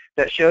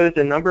 That shows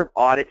the number of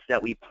audits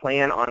that we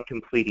plan on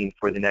completing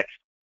for the next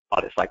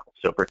audit cycle.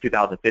 So for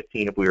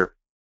 2015, if we were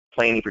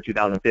planning for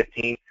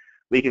 2015,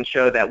 we can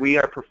show that we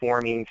are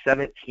performing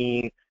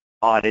 17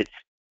 audits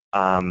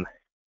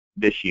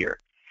this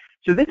year.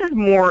 So this is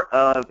more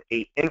of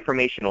an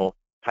informational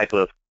type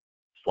of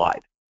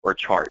slide or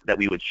chart that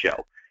we would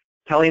show,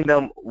 telling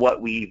them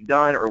what we've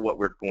done or what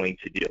we're going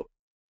to do.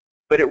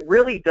 But it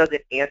really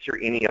doesn't answer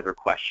any other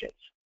questions.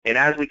 And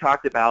as we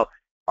talked about,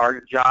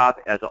 our job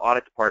as an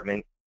audit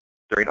department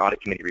during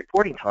audit committee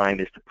reporting time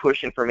is to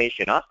push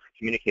information up,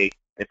 communicate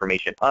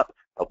information up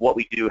of what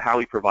we do, how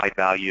we provide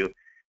value,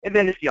 and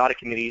then it's the audit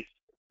committee's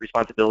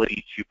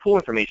responsibility to pull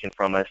information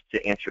from us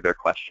to answer their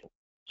question.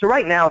 So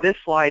right now, this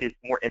slide is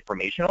more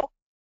informational,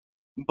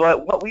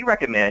 but what we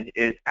recommend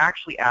is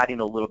actually adding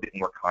a little bit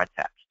more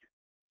context.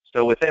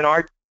 So within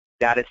our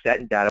data set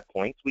and data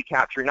points, we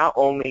capture not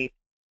only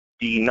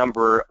the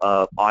number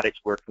of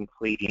audits we're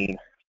completing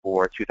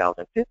for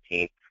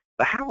 2015,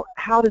 but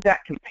how does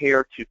that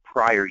compare to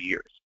prior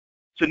years?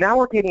 So now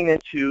we're getting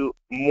into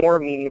more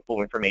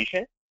meaningful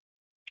information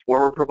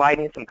where we're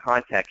providing some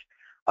context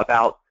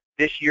about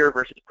this year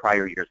versus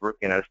prior years. We're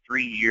looking at a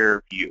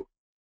 3-year view.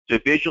 So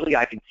visually,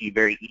 I can see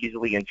very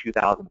easily in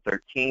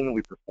 2013,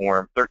 we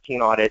performed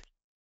 13 audits.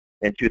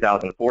 In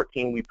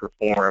 2014, we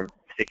performed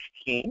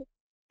 16.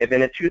 And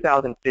then in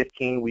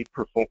 2015, we're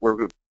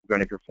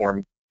going to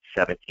perform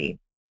 17.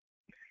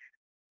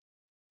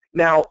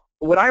 Now,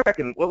 what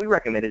we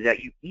recommend is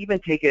that you even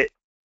take it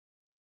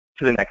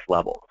to the next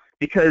level,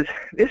 because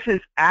this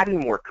is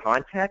adding more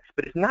context,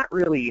 but it's not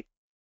really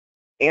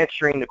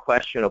answering the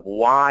question of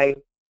why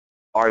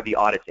are the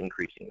audits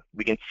increasing.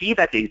 We can see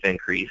that they've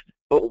increased,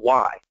 but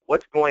why?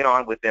 What's going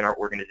on within our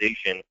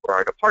organization or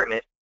our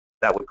department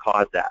that would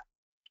cause that?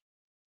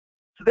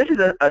 So this is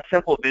a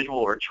simple visual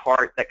or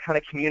chart that kind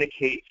of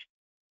communicates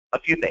a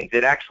few things.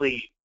 It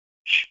actually,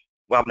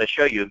 well, I'm going to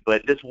show you,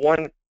 but this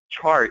one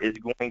chart is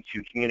going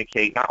to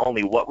communicate not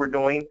only what we're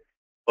doing,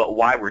 but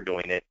why we're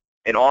doing it,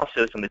 and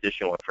also some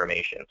additional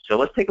information. So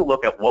let's take a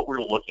look at what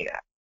we're looking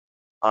at.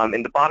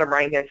 In the bottom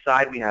right-hand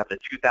side, we have the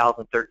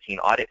 2013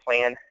 audit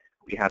plan.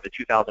 We have the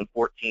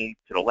 2014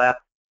 to the left,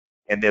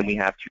 and then we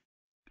have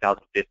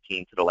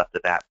 2015 to the left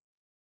of that.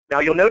 Now,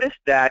 you'll notice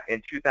that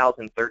in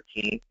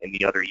 2013 and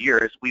the other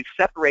years, we've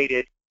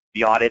separated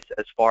the audits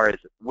as far as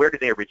where did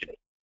they originate.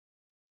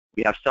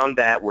 We have some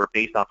that were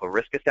based off of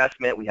risk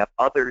assessment. We have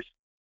others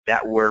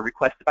that were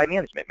requested by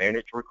management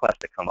requests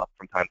that come up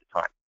from time to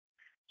time.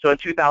 So in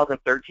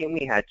 2013,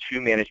 we had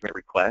 2 management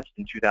requests.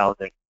 In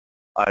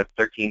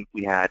 2013,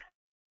 we had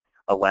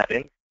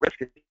 11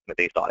 risk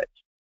assessment-based audits.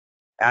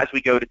 As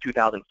we go to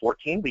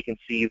 2014, we can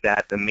see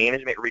that the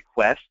management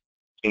requests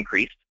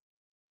increased,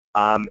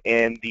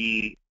 and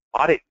the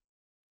audit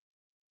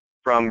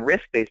from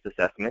risk-based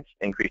assessments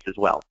increased as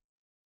well.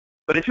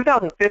 But in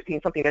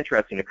 2015, something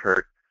interesting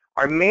occurred.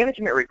 Our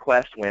management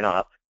requests went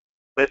up,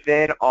 but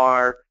then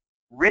our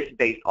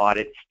risk-based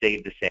audits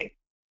stayed the same.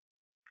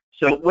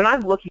 So when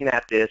I'm looking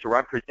at this, or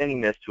I'm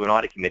presenting this to an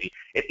audit committee,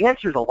 it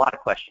answers a lot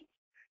of questions.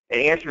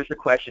 It answers the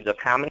questions of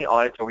how many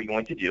audits are we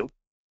going to do,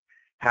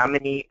 how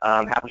many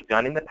have we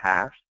done in the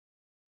past,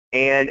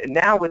 and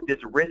now with this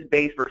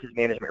risk-based versus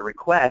management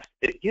request,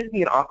 it gives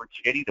me an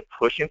opportunity to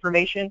push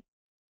information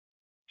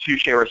to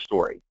share a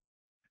story.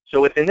 So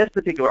within this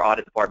particular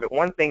audit department,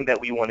 one thing that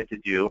we wanted to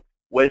do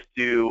was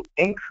to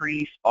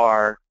increase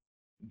our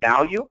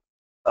value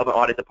of an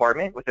audit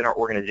department within our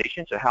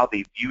organization, so how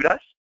they viewed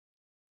us,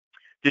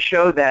 to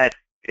show that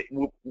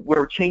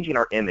we're changing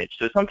our image.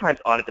 So sometimes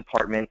audit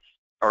departments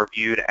are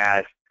viewed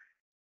as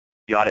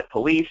the audit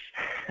police,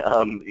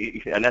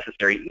 a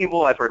necessary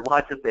evil. I've heard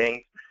lots of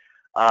things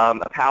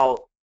of how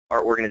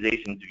our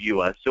organizations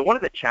view us. So one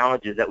of the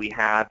challenges that we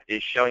have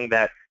is showing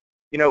that,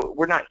 you know,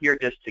 we're not here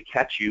just to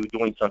catch you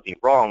doing something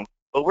wrong,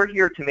 but we're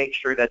here to make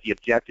sure that the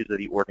objectives of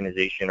the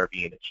organization are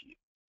being achieved.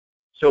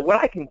 So what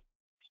I can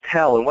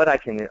tell and what I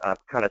can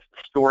kind of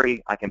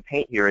story I can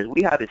paint here is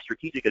we have a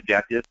strategic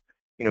objective,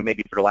 you know,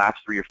 maybe for the last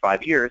 3 or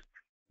 5 years,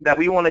 that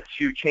we wanted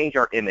to change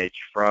our image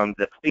from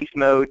the police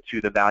mode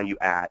to the value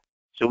add.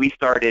 So we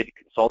started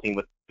consulting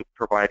with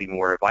providing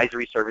more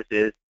advisory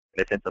services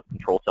in a sense of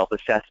controlled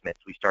self-assessments.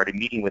 We started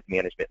meeting with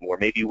management more.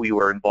 Maybe we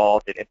were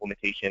involved in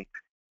implementation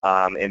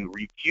and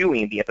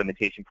reviewing the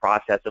implementation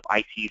process of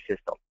IT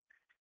systems.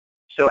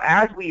 So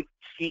as we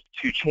seek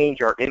to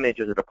change our image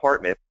as a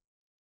department,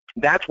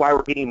 that's why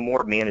we're getting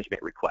more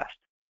management requests.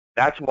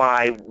 That's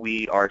why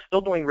we are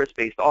still doing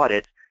risk-based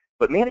audits,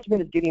 but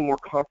management is getting more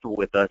comfortable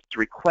with us to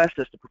request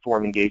us to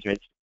perform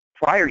engagements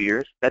prior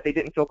years that they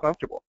didn't feel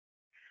comfortable.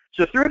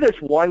 So through this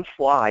one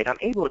slide, I'm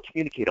able to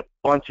communicate a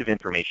bunch of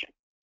information.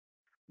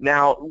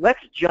 Now,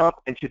 let's jump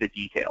into the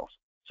details.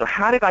 So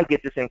how did I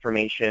get this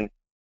information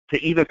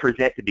to even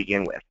present to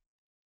begin with?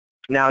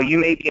 Now, you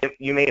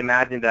may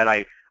imagine that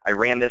I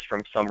ran this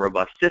from some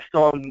robust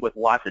system with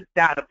lots of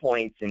data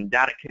points and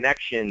data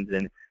connections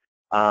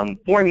and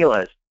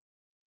formulas.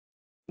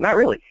 Not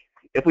really.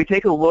 If we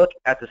take a look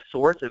at the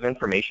source of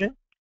information,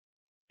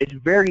 it's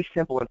very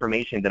simple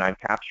information that I'm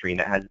capturing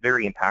that has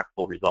very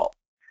impactful results.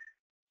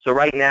 So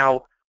right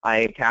now, I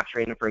am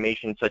capturing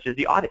information such as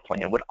the audit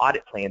plan. What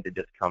audit plan did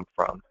this come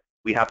from?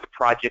 We have the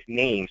project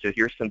name, so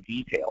here's some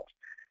details.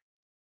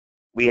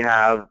 We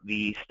have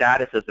the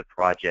status of the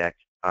project.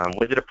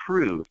 Was it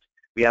approved?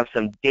 We have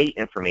some date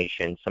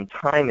information, some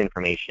time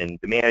information,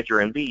 the manager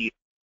and lead,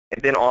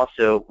 and then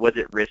also, was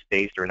it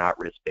risk-based or not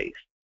risk-based?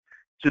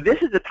 So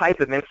this is the type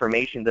of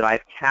information that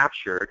I've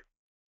captured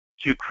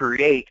to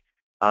create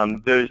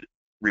those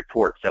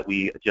reports that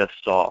we just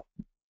saw.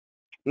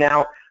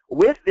 Now,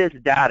 with this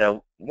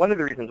data, one of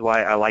the reasons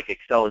why I like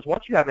Excel is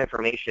once you have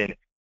information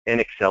in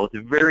Excel, it's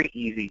very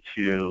easy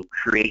to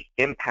create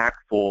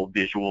impactful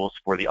visuals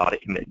for the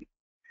audit committee.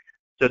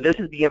 So this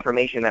is the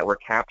information that we're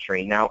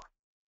capturing. Now,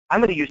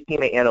 I'm going to use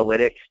Teammate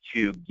Analytics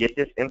to get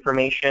this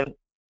information,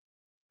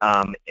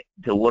 to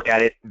look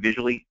at it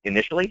visually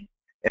initially,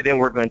 and then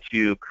we're going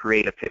to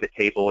create a pivot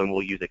table, and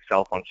we'll use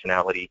Excel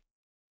functionality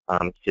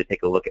to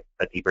take a look at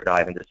a deeper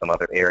dive into some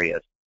other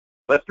areas.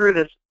 But through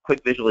this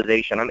quick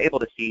visualization, I'm able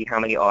to see how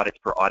many audits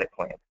per audit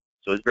plan.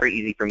 So it's very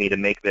easy for me to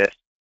make this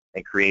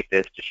and create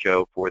this to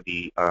show for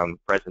the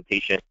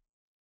presentation.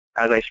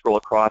 As I scroll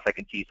across, I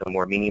can see some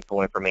more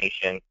meaningful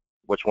information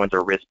which ones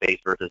are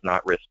risk-based versus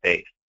not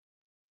risk-based.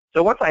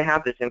 So once I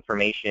have this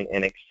information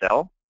in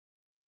Excel,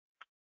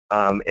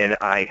 and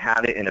I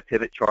have it in a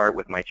pivot chart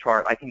with my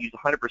chart, I can use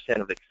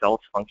 100% of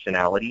Excel's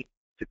functionality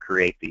to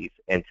create these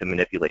and to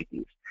manipulate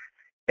these.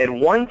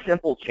 And one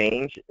simple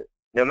change,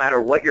 no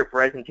matter what your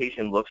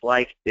presentation looks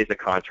like, is a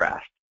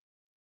contrast.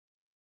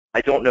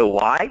 I don't know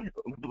why,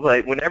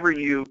 but whenever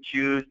you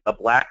choose a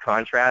black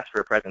contrast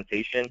for a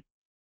presentation,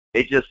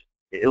 it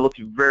looks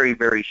very,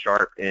 very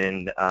sharp,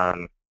 and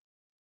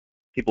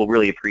people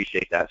really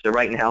appreciate that. So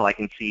right now I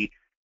can see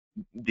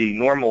the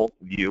normal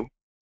view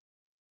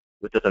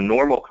with just a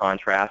normal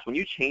contrast. When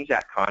you change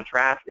that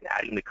contrast and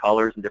adding the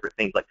colors and different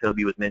things like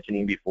Toby was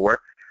mentioning before,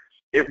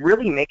 it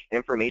really makes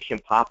information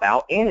pop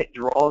out, and it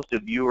draws the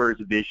viewer's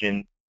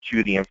vision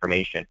to the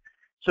information.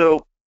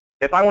 So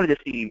if I wanted to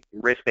see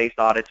risk-based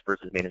audits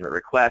versus management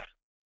requests,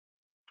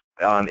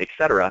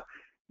 etc.,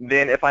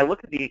 then if I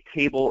look at the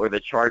table or the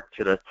chart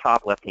to the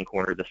top left-hand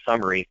corner, the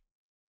summary,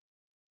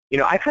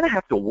 I kind of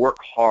have to work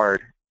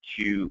hard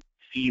to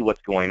see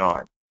what's going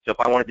on. So if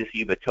I wanted to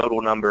see the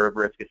total number of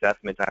risk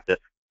assessments, I have to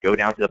go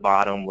down to the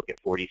bottom, look at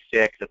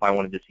 46. If I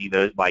wanted to see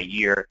those by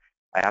year,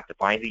 I have to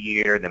find the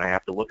year, then I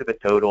have to look at the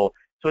total.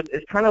 So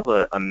it's kind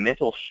of a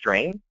mental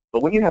strain,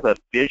 but when you have a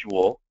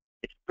visual,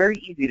 it's very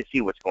easy to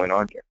see what's going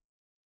on here.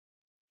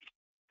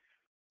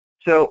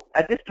 So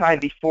at this time,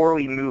 before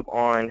we move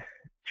on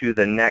to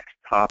the next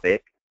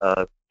topic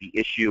of the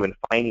issue and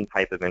finding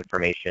type of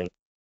information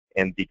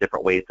and the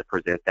different ways to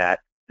present that,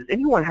 does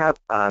anyone have,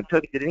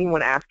 Toby, did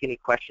anyone ask any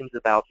questions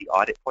about the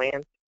audit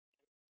plan?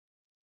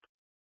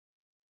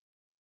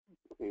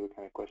 Let's see what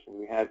kind of questions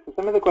we had. So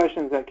some of the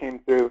questions that came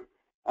through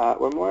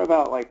were more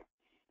about like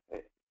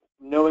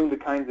knowing the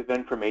kinds of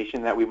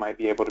information that we might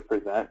be able to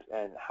present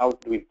and how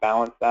do we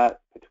balance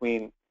that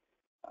between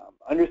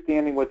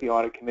understanding what the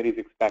audit committee is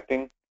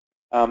expecting.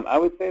 I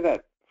would say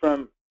that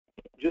from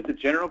just a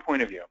general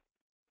point of view,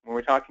 when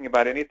we're talking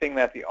about anything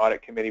that the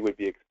audit committee would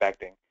be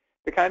expecting,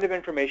 the kind of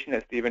information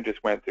that Stephen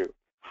just went through,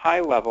 high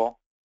level,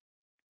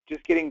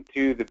 just getting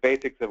to the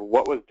basics of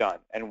what was done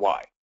and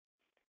why,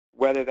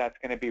 whether that's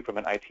going to be from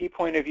an IT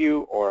point of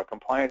view or a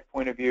compliance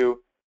point of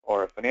view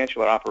or a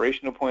financial or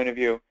operational point of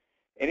view.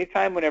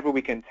 Anytime whenever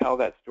we can tell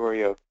that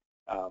story of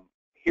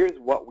here's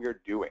what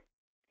we're doing,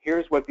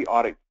 here's what the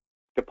audit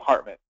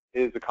department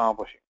is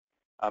accomplishing,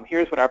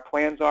 here's what our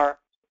plans are,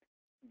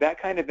 that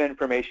kind of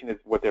information is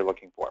what they're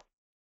looking for.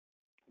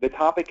 The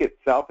topic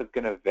itself is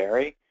going to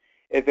vary.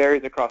 It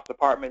varies across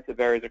departments. It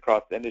varies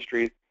across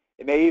industries.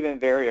 It may even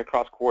vary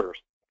across quarters.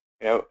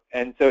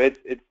 And so it's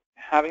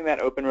having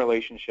that open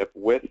relationship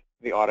with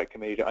the audit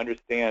committee to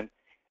understand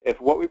if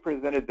what we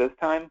presented this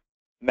time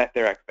met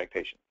their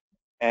expectations.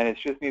 And it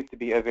just needs to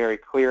be a very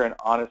clear and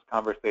honest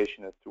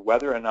conversation as to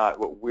whether or not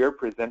what we're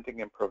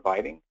presenting and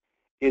providing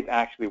is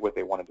actually what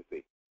they wanted to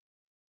see.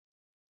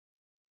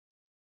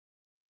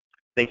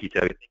 Thank you,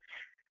 Toby.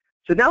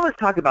 So now let's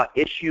talk about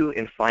issue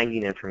and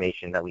finding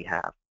information that we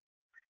have.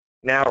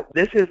 Now,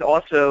 this is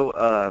also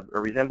a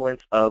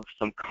resemblance of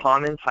some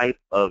common type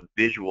of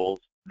visuals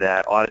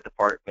that audit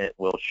department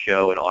will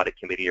show an audit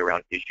committee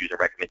around issues and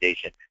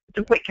recommendations. It's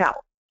a quick count.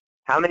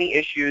 How many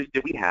issues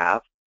did we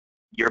have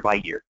year by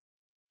year?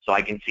 So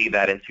I can see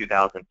that in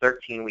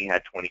 2013 we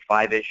had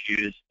 25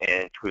 issues,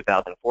 in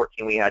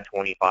 2014 we had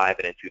 25,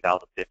 and in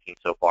 2015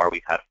 so far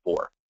we've had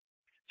 4.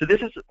 So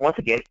this is, once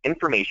again,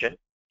 information.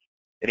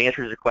 It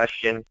answers the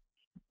question,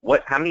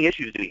 how many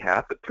issues do we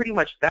have? But pretty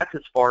much that's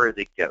as far as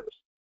it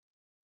goes.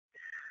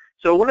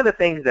 So one of the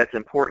things that's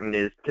important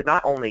is to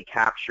not only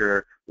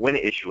capture when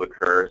an issue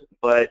occurs,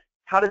 but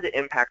how does it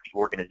impact the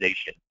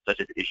organization, such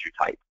as issue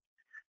type.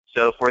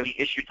 So for the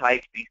issue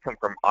types, these come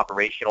from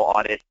operational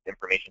audits,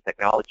 information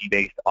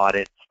technology-based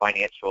audits,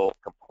 financial,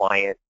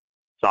 compliance,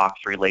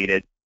 SOX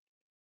related.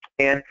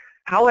 And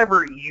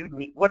however you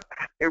need,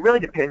 it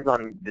really depends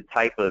on the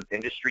type of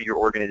industry your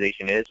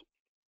organization is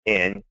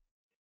in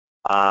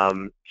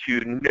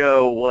to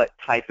know what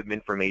type of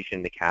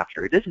information to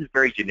capture. This is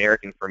very generic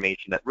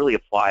information that really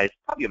applies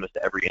probably almost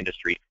to every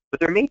industry,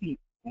 but there may be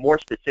more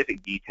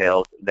specific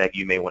details that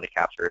you may want to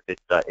capture. If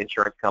it's an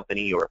insurance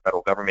company or a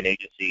federal government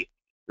agency,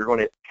 you're going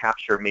to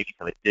capture maybe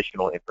some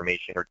additional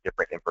information or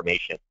different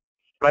information.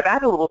 But I've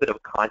added a little bit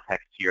of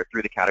context here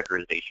through the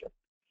categorization.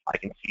 I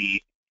can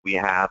see we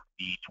have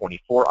the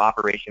 24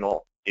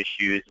 operational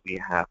issues,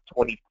 we have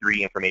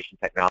 23 information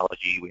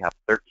technology, we have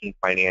 13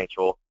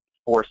 financial,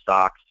 4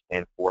 SOX,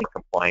 and 4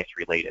 compliance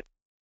related.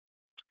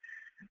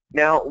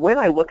 Now, when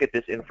I look at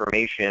this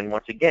information,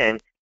 once again,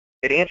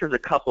 it answers a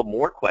couple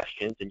more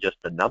questions than just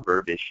the number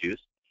of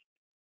issues.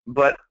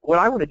 But what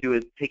I want to do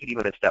is take it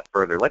even a step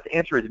further. Let's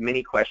answer as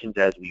many questions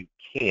as we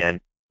can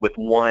with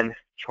one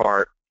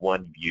chart,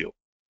 one view.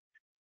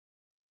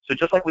 So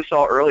just like we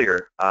saw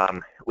earlier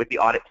with the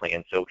audit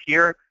plan. So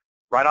here,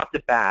 right off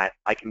the bat,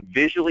 I can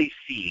visually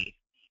see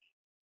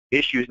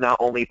issues not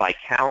only by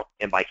count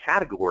and by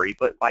category,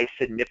 but by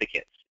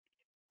significance.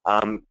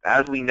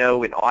 As we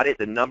know in audit,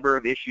 the number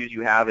of issues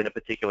you have in a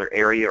particular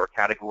area or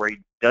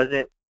category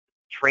doesn't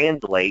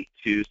translate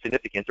to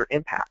significance or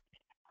impact.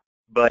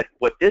 But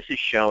what this is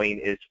showing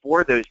is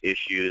for those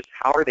issues,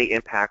 how are they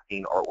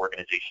impacting our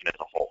organization as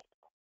a whole?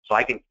 So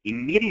I can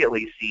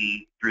immediately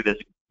see through this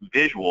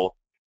visual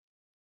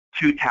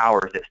two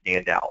towers that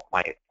stand out,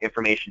 my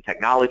information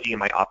technology and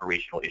my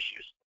operational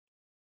issues.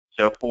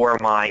 So for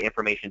my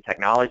information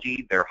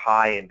technology, they're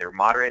high and they're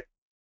moderate.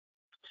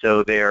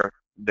 So they're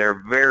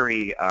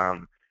very,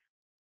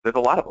 there's a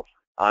lot of them.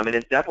 And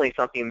it's definitely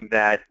something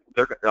that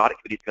the audit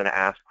committee is going to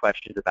ask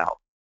questions about.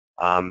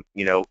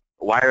 You know,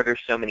 why are there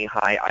so many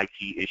high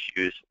IT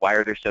issues? Why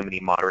are there so many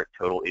moderate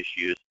total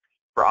issues?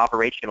 For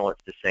operational,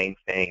 it's the same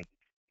thing.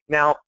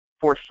 Now,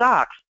 for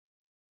SOX,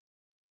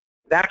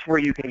 that's where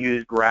you can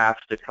use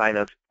graphs to kind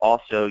of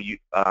also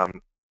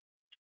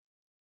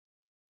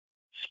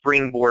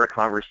springboard a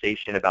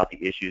conversation about the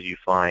issues you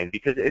find.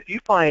 Because if you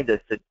find a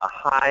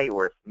high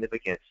or a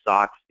significant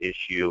SOX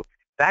issue,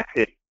 that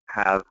could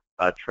have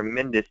a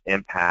tremendous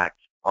impact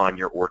on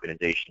your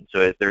organization. So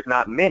if there's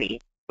not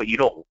many, but you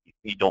don't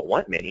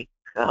want many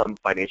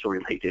financial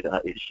related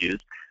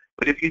issues,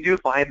 but if you do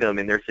find them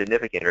and they're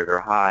significant or they're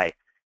high,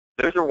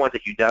 those are ones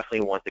that you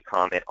definitely want to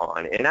comment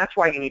on. And that's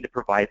why you need to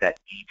provide that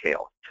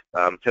detail.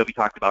 Toby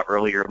talked about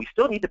earlier, we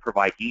still need to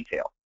provide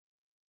detail.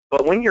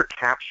 But when you're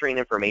capturing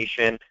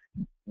information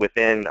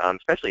within,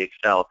 especially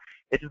Excel,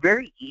 it's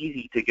very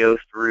easy to go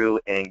through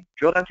and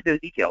drill down to those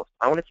details.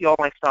 I want to see all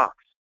my stocks.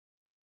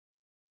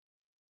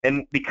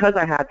 And because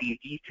I have these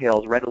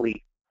details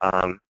readily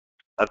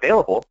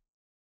available,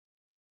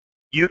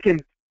 you can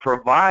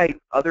provide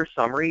other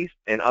summaries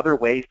and other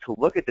ways to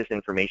look at this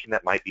information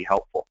that might be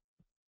helpful.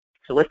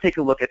 So let's take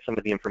a look at some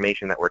of the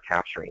information that we're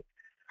capturing.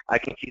 I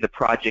can see the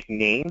project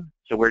name.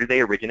 So where did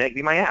they originate?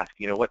 We might ask,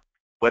 you know,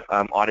 what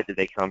audit did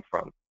they come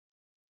from?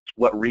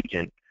 What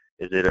region?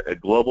 Is it a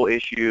global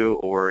issue,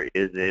 or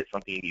is it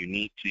something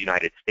unique to the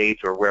United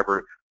States or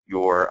wherever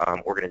your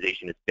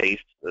organization is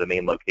based, the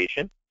main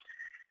location?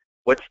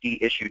 What's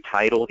the issue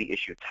title, the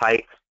issue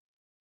type?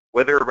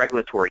 Whether a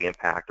regulatory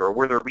impact or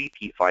were there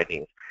repeat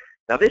findings?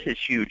 Now this is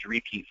huge,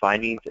 repeat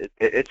findings.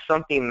 It's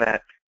something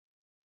that,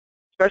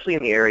 especially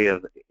in the area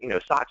of, you know,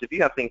 SOX, if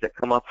you have things that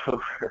come up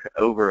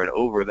over and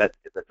over, that's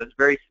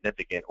very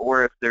significant.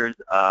 Or if there's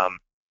a,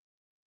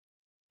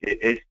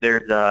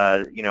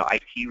 you know,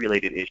 IT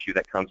related issue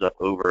that comes up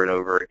over and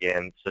over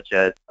again, such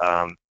as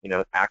you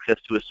know, access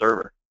to a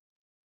server.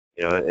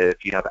 You know,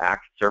 if you have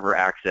server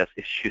access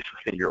issues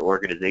within your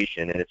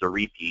organization and it's a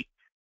repeat,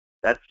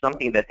 that's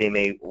something that they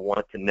may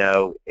want to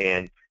know,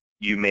 and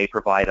you may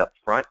provide up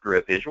front through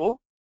a visual,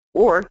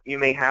 or you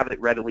may have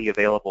it readily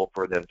available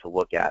for them to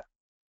look at.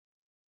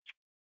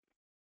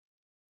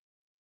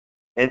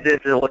 And then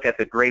to look at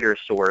the greater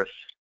source,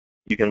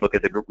 you can look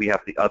at we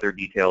have the other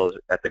details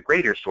at the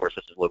greater source,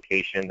 such as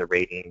location, the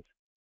ratings,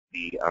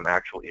 the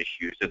actual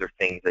issues. So there are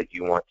things that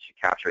you want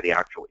to capture, the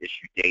actual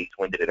issue dates,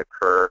 when did it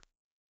occur.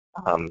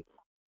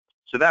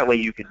 So that way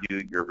you could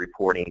do your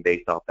reporting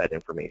based off that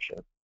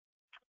information.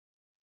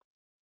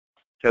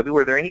 Toby,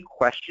 were there any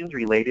questions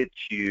related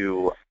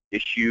to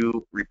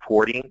issue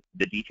reporting,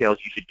 the details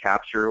you should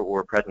capture,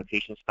 or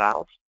presentation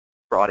styles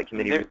for audit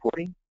committee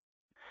reporting?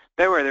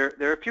 There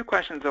are a few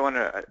questions I want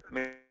to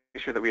make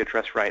sure that we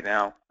address right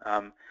now.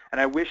 And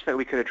I wish that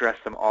we could address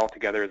them all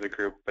together as a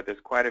group, but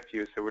there's quite a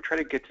few, so we'll try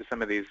to get to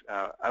some of these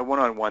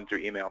one-on-one through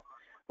email.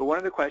 But one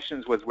of the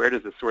questions was, where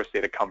does the source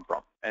data come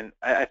from? And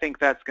I think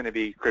that's going to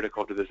be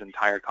critical to this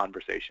entire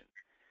conversation.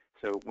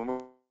 So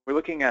when we're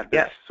looking at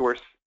this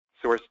source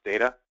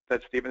data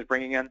that Stephen's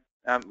bringing in,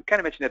 we kind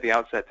of mentioned at the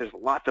outset, there's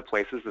lots of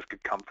places this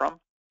could come from.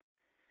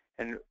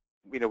 And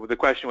you know, the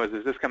question was,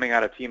 is this coming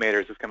out of Teammate or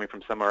is this coming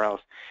from somewhere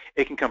else?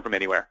 It can come from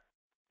anywhere.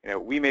 You know,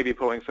 we may be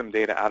pulling some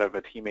data out of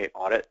a Teammate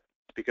audit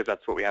because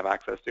that's what we have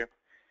access to.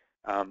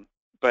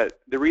 But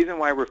the reason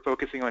why we're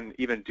focusing on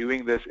even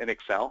doing this in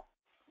Excel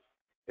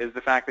is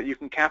the fact that you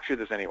can capture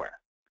this anywhere.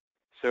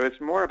 So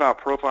it's more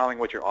about profiling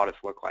what your audits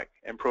look like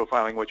and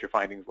profiling what your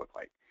findings look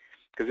like.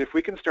 Because if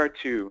we can start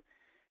to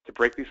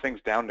break these things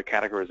down to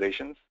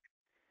categorizations,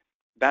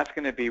 that's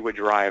going to be what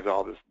drives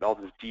all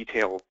this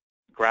detailed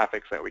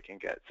graphics that we can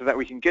get, so that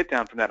we can get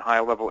down from that high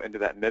level into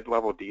that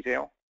mid-level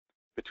detail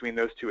between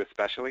those two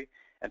especially,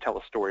 and tell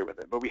a story with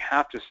it. But we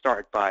have to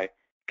start by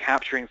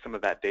capturing some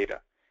of that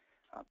data.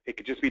 It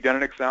could just be done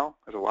in Excel.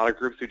 There's a lot of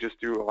groups who just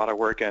do a lot of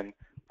work in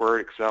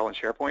Word, Excel, and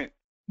SharePoint.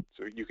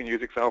 So you can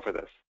use Excel for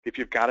this. If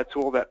you've got a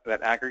tool that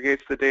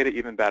aggregates the data,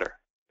 even better.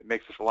 It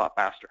makes this a lot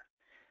faster.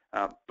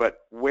 But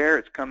where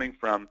it's coming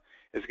from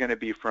is going to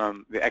be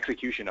from the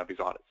execution of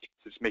these audits.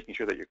 So just making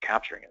sure that you're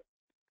capturing it.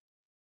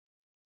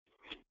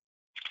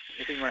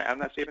 Anything you want to add on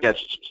that, Stephen?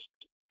 Yes.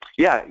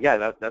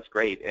 Yeah, that's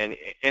great. And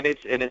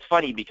it's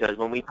funny because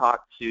when we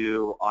talk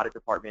to audit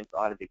departments,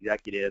 audit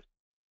executives,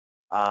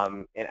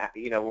 and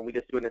you know, when we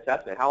just do an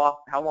assessment, how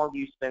long do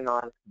you spend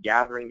on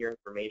gathering your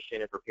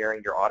information and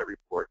preparing your audit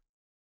report?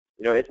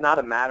 You know, it's not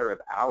a matter of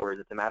hours;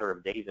 it's a matter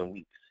of days and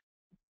weeks.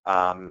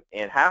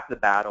 And half the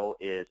battle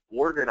is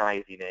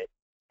organizing it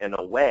in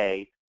a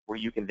way where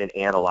you can then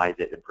analyze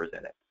it and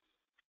present it.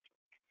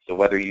 So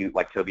whether you,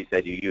 like Toby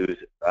said, you use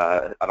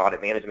an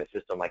audit management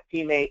system like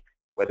Teammate,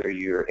 whether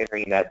you're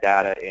entering that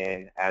data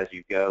in as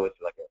you go,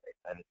 it's like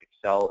an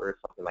Excel or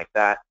something like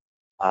that.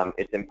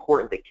 It's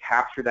important to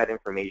capture that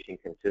information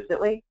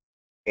consistently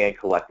and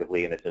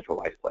collectively in a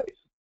centralized place.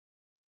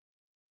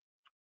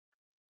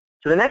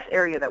 So the next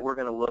area that we're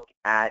going to look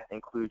at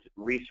includes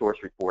resource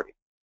reporting.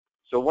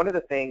 So one of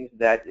the things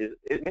that is,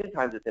 many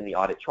times it's in the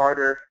audit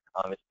charter,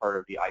 it's part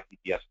of the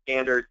ICPF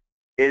standard,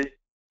 is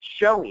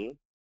showing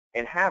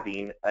and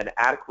having an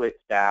adequate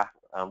staff,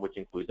 which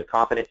includes a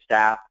competent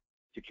staff,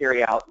 to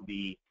carry out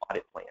the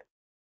audit plan.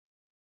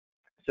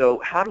 So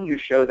how do you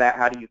show that?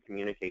 How do you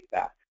communicate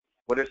that?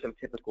 What are some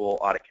typical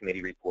audit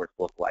committee reports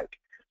look like?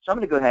 So I'm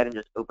going to go ahead and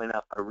just open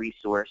up a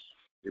resource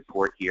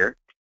report here.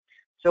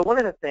 So one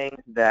of the things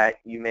that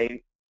you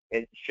may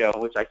show,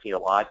 which I see a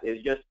lot,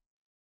 is just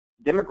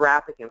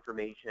demographic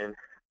information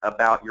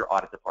about your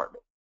audit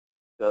department.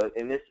 So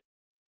in this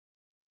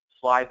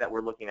slide that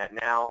we're looking at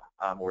now,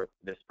 or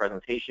this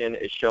presentation,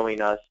 is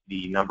showing us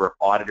the number of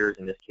auditors.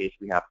 In this case,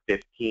 we have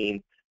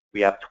 15. We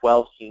have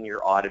 12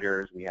 senior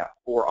auditors, we have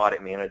 4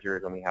 audit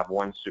managers, and we have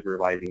 1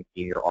 supervising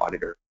senior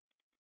auditor.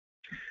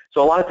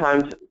 So a lot of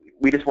times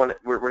we're just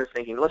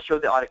thinking, let's show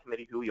the audit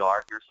committee who we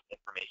are. Here's some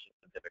information,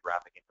 some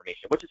demographic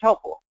information, which is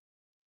helpful.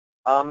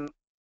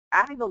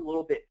 Adding a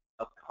little bit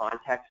of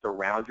context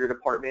around your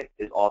department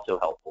is also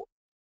helpful.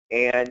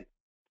 And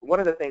one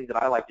of the things that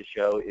I like to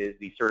show is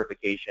the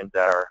certifications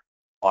that our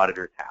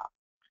auditors have.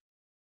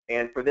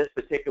 And for this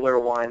particular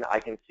one, I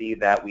can see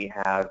that we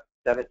have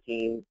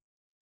 17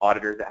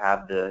 auditors that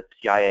have the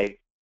CIA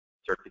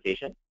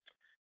certification.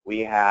 We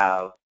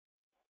have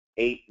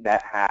 8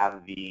 that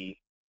have the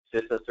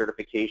CISA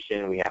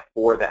certification. We have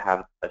 4 that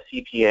have a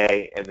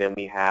CPA, and then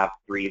we have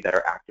 3 that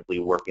are actively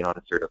working on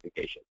a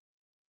certification.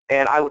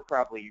 And I would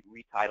probably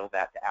retitle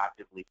that to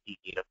actively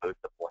seeking opposed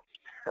to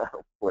points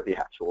for the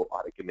actual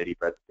audit committee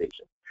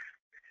presentation.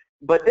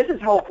 But this is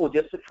helpful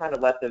just to kind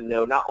of let them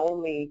know not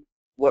only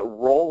what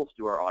roles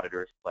do our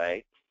auditors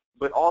play,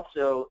 but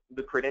also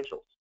the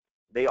credentials.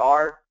 They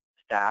are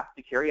staff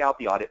to carry out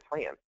the audit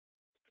plan.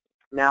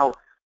 Now,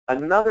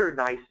 another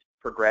nice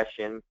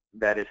progression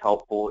that is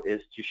helpful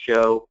is to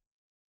show,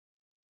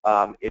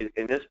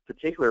 in this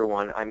particular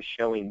one, I'm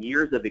showing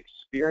years of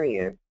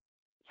experience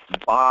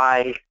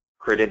by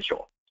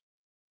credential.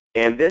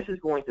 And this is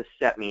going to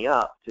set me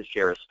up to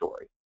share a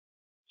story.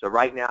 So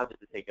right now, just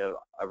to take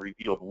a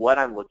review of what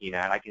I'm looking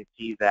at, I can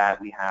see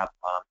that we have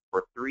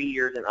for 3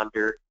 years and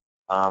under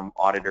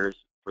auditors,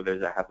 for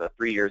those that have the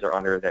 3 years or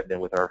under that have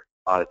been with our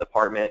audit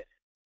department,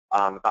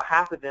 about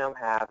half of them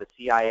have the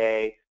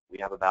CIA. We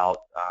have about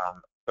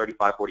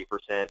 35–40%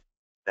 that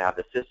have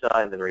the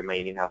CISA, and then the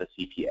remaining have the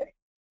CPA.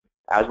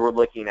 As we're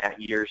looking at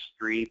years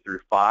 3 through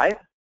 5,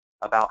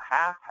 about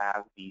half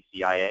have the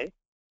CIA,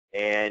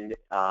 and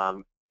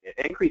an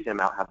increasing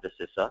amount have the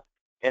CISA,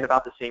 and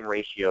about the same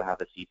ratio have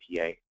the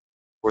CPA.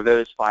 For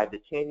those 5 to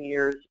 10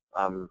 years,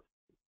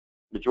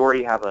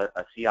 majority have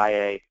a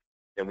CIA,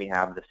 then we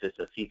have the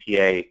CISA.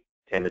 CPA,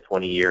 10 to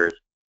 20 years,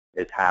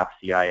 is half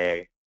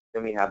CIA.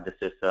 Then we have the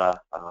CISA,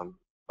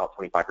 about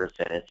 25%,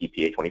 and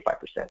CPA,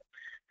 25%.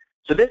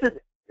 So this is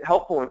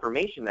helpful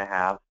information to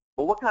have,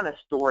 but what kind of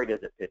story does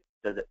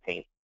it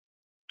paint?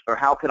 Or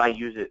how could I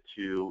use it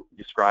to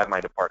describe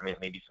my department,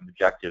 maybe some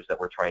objectives that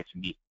we're trying to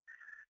meet?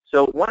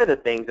 So one of the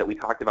things that we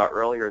talked about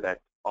earlier that's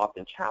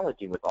often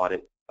challenging with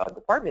audit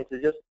departments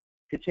is just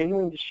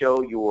continuing to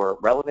show your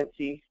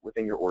relevancy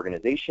within your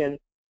organization,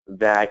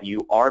 that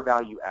you are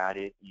value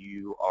added,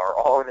 you are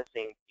all on the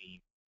same team,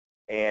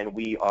 and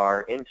we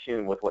are in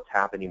tune with what's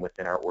happening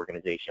within our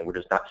organization. We're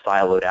just not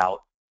siloed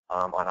out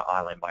on an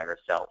island by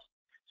ourselves.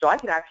 So I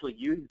can actually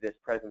use this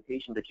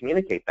presentation to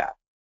communicate that.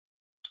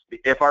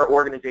 If our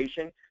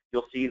organization,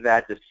 you'll see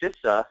that the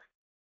CISA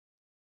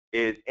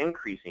is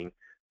increasing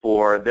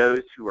for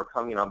those who are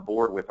coming on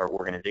board with our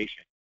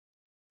organization.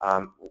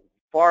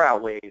 Far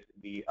outweighs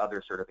the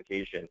other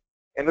certification.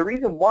 And the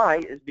reason why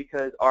is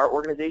because our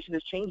organization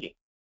is changing.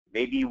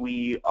 Maybe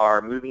we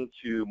are moving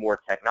to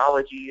more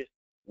technologies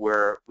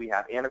where we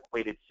have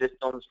antiquated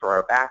systems for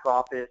our back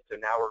office, so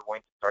now we're going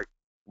to start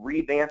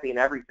revamping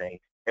everything.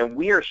 And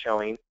we are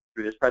showing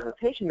through this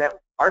presentation that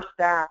our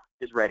staff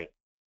is ready.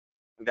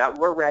 That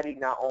we're ready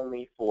not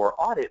only for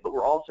audit, but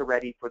we're also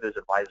ready for those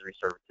advisory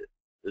services,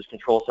 those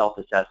control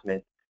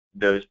self-assessments,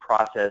 those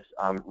process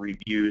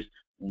reviews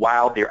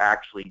while they're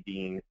actually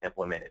being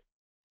implemented.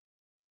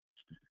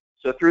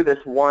 So through this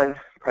one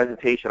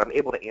presentation, I'm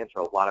able to answer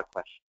a lot of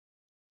questions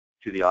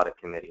to the audit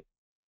committee.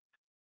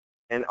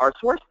 And our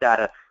source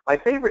data, my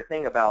favorite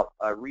thing about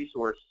a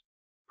resource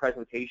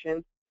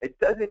presentation, it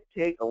doesn't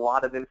take a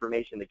lot of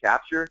information to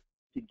capture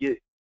to get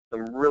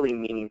some really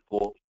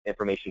meaningful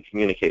information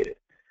communicated.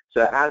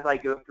 So as I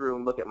go through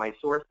and look at my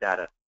source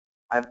data,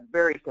 I have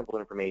very simple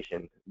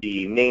information: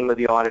 the name of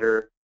the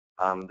auditor,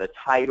 the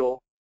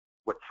title,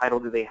 what title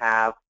do they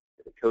have,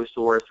 are they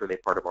co-source, are they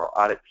part of our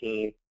audit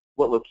team,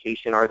 what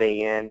location are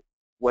they in,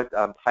 what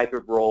type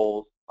of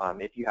roles.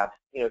 If you have,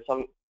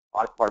 some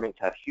audit departments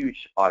have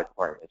huge audit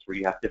departments where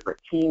you have different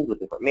teams with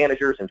different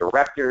managers and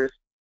directors.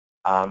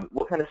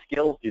 What kind of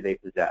skills do they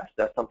possess?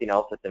 That's something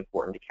else that's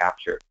important to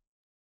capture.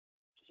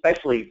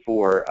 especially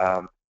for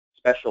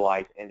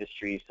specialized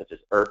industries such as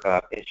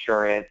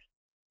insurance,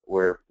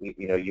 where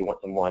you want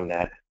someone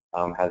that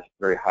has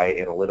very high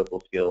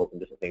analytical skills and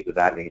different things of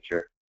that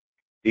nature.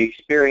 The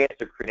experience,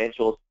 the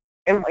credentials,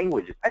 and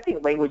languages. I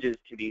think languages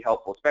can be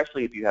helpful,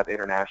 especially if you have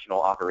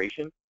international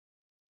operations.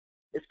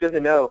 It's good to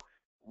know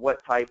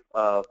what type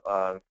of,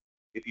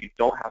 if you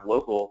don't have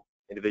local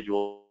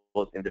individuals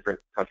in different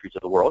countries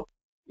of the world,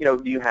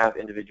 do you have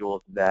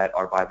individuals that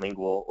are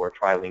bilingual or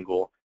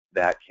trilingual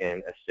that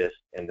can assist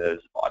in those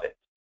audits?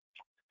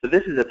 So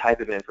this is a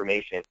type of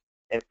information,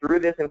 and through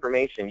this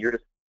information, you're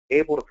just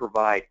able to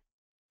provide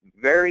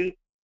very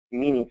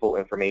meaningful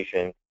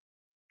information,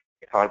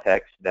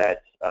 context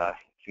that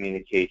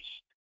communicates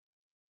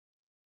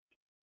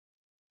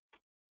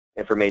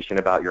information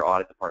about your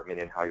audit department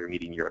and how you're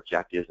meeting your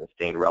objectives and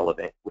staying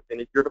relevant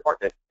within your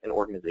department and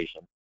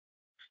organization.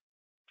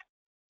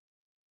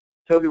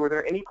 Toby, were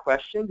there any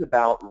questions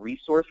about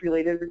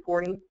resource-related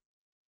reporting?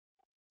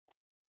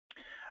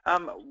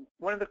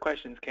 One of the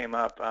questions came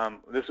up.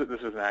 This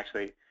was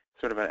actually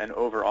sort of an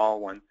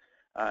overall one,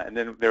 and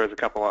then there was a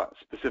couple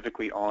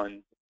specifically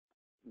on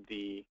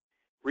the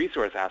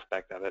resource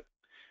aspect of it.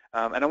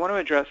 And I want to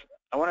address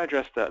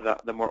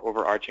the more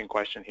overarching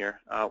question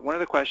here. One of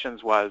the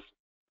questions was,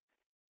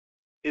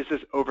 is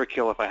this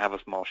overkill if I have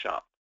a small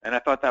shop? And I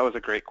thought that was a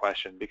great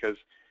question, because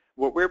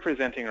what we're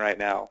presenting right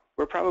now,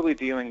 we're probably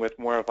dealing with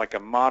more of like a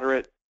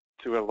moderate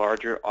to a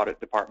larger audit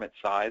department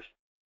size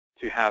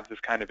to have this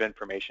kind of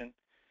information.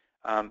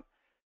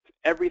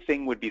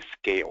 Everything would be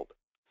scaled.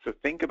 So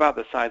think about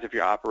the size of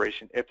your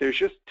operation. If there's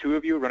just 2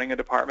 of you running a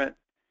department,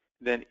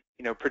 then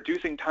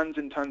producing tons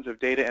and tons of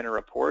data in a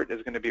report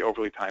is going to be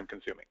overly time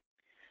consuming.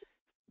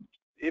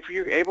 If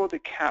you're able to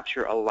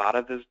capture a lot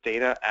of this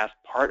data as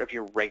part of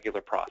your regular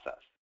process,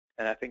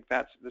 and I think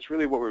that's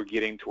really what we're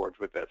getting towards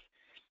with this.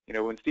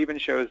 When Stephen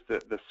shows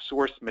the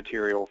source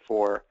material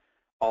for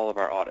all of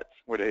our audits,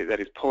 that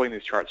he's pulling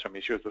these charts from,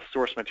 he shows the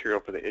source material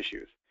for the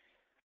issues.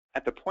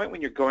 At the point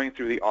when you're going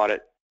through the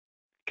audit,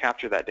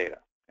 capture that data.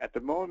 At the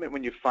moment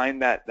when you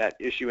find that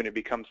issue and it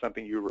becomes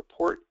something you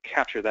report,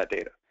 capture that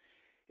data.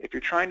 If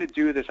you're trying to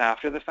do this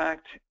after the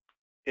fact,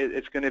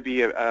 it's going to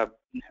be a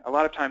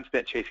lot of time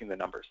spent chasing the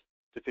numbers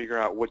to figure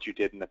out what you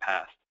did in the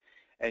past.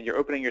 And you're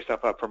opening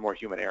yourself up for more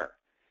human error.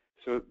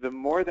 So the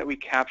more that we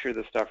capture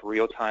the stuff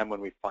real time when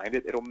we find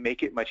it, it'll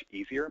make it much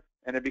easier,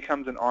 and it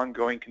becomes an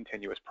ongoing,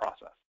 continuous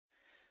process.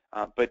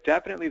 But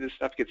definitely this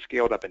stuff gets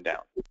scaled up and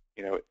down.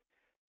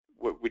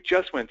 What we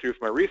just went through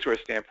from a resource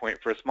standpoint,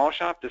 for a small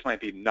shop, this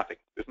might be nothing.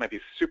 This might be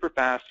super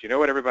fast. You know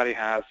what everybody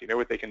has. You know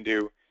what they can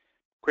do.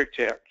 Quick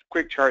charts,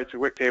 a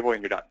quick table,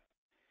 and you're done.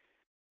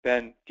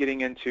 Then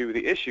getting into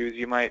the issues,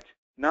 you might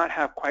not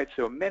have quite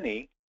so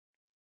many,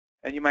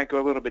 and you might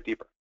go a little bit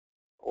deeper.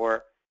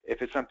 Or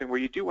if it's something where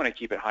you do want to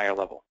keep it higher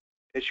level,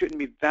 it shouldn't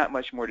be that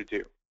much more to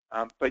do.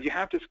 But you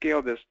have to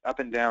scale this up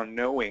and down,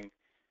 knowing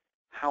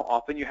how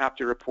often you have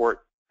to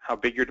report, how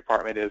big your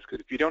department is,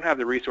 because if you don't have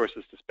the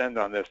resources to spend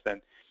on this,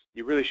 then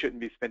you really shouldn't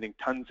be spending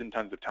tons and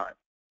tons of time.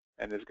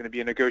 And there's going to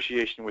be a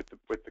negotiation with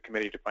the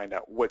committee to find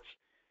out what's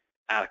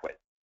adequate.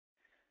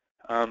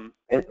 And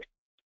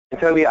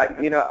Toby, I'll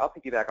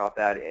piggyback off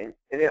that, and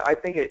I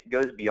think it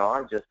goes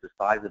beyond just the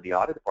size of the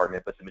audit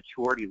department, but the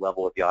maturity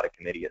level of the audit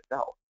committee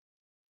itself.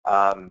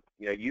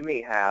 You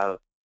may have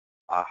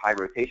a high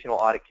rotational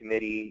audit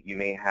committee. You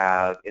may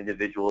have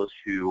individuals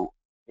who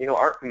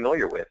aren't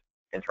familiar with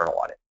internal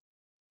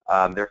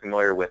audit. They're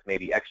familiar with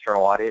maybe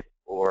external audit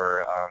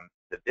or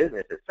the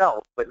business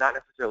itself, but not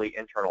necessarily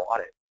internal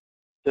audit.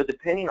 So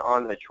depending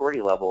on the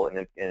maturity level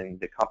and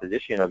the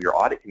composition of your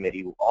audit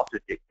committee will also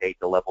dictate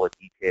the level of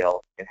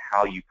detail and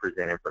how you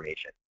present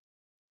information.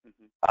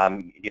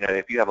 Mm-hmm.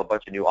 If you have a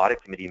bunch of new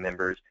audit committee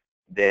members,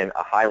 then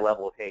a high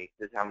level of, hey,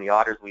 this is how many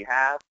auditors we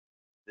have,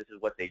 this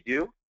is what they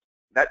do,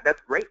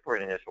 that's great for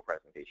an initial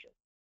presentation.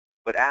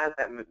 But as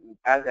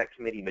that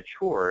committee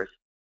matures,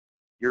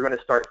 you're going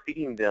to start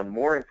feeding them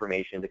more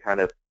information to kind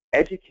of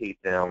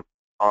educate them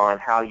on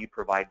how you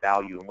provide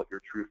value and what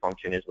your true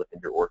function is within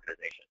your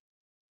organization.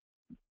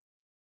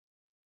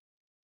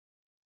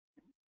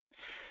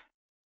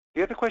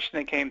 The other question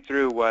that came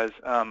through was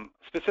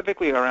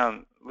specifically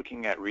around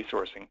looking at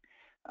resourcing,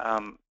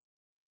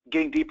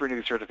 getting deeper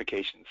into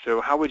certifications.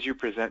 So how would you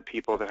present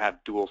people that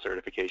have dual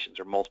certifications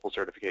or multiple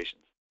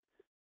certifications?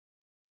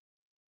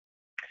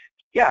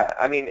 Yeah,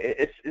 I mean,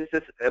 it's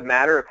just a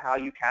matter of how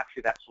you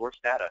capture that source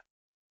data.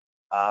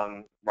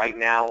 Right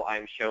now,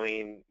 I'm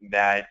showing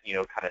that,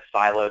 kind of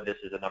siloed. This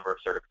is a number of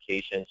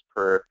certifications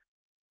per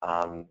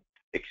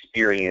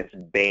experience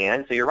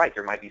band. So you're right,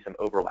 there might be some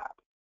overlap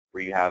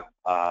where you have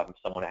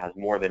someone that has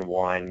more than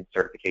one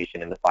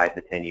certification in the 5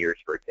 to 10 years,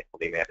 for example.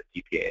 They may have a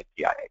CPA and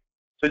CIA.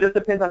 So it just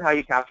depends on how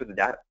you capture the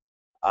data.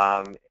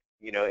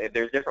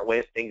 There's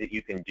different things that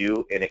you can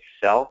do in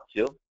Excel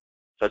too,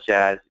 such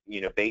as,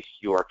 base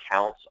your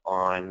counts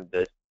on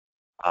the,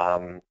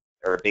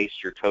 or base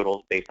your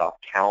totals based off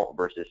count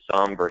versus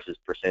sum versus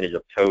percentage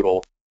of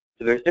total.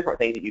 So there's different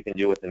things that you can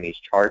do within these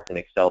charts in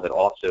Excel that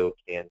also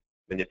can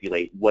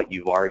manipulate what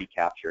you've already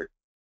captured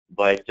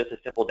but just a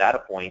simple data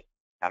point,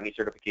 how many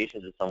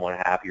certifications does someone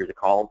have? Here's a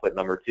column, put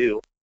number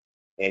 2,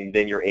 and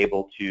then you're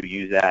able to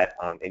use that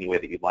any way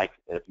that you'd like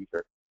in the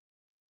future.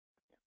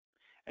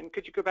 And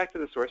could you go back to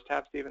the source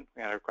tab, Stephen?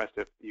 We had a request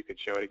if you could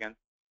show it again.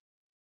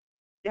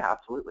 Yeah,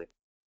 absolutely.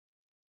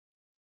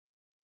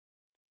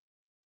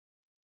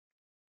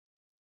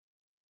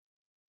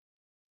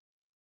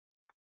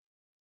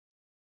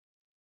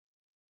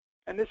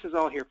 And this is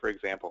all here for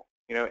example.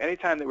 You know,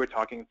 anytime that we're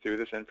talking through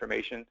this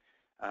information,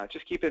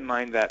 just keep in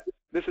mind that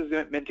this is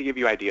meant to give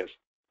you ideas.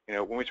 You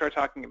know, when we start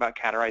talking about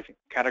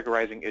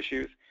categorizing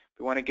issues,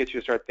 we want to get you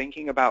to start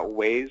thinking about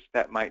ways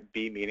that might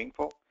be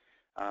meaningful.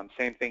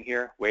 Same thing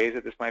here, ways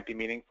that this might be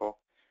meaningful.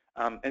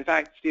 In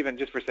fact, Stephen,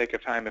 just for sake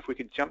of time, if we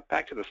could jump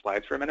back to the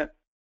slides for a minute.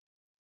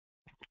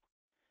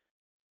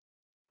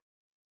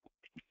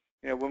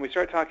 You know, when we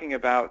start talking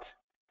about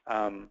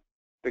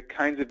the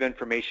kinds of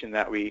information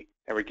that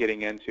we're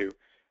getting into,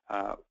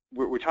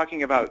 we're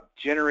talking about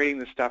generating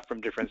the stuff from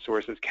different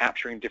sources,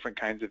 capturing different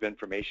kinds of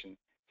information.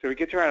 So we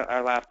get to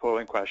our last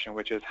polling question,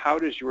 which is, how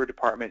does your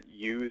department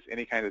use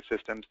any kind of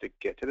systems to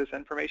get to this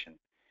information?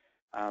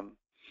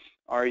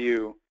 Are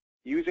you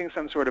using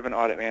some sort of an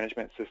audit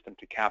management system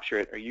to capture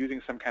it? Are you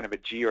using some kind of a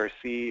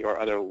GRC or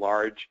other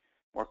large,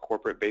 more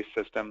corporate-based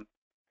system?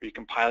 Are you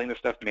compiling the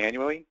stuff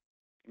manually?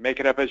 Make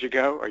it up as you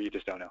go, or you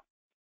just don't know?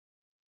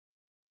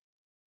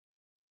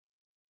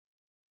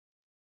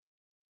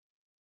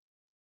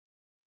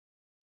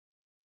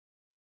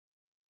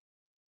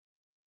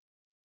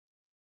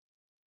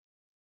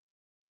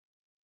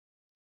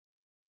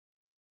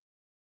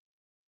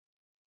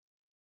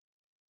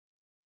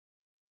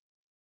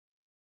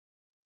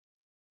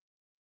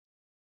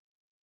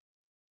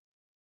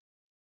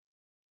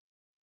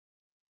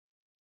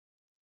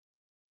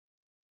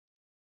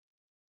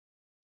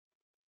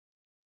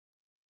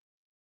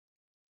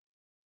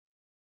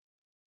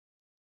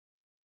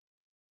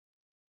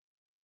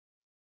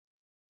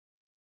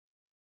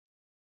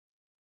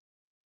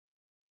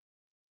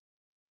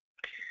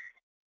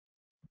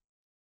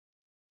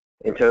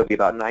 And Toby,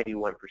 about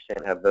 91%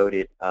 have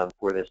voted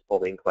for this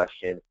polling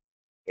question,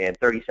 and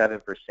 37%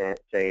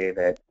 say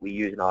that we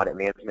use an audit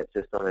management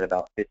system, and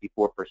about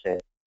 54%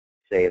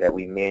 say that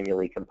we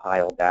manually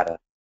compile data.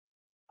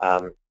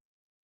 And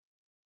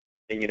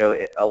you know,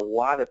 a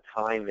lot of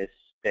time is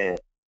spent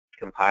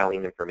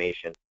compiling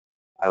information.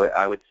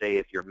 I would say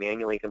if you're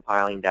manually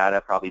compiling data,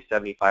 probably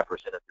 75% of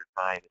your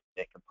time is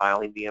spent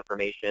compiling the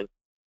information,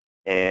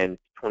 and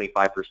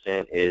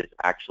 25% is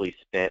actually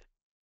spent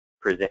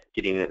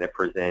getting it in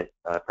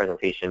a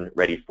presentation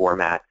ready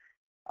format.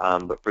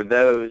 But for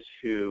those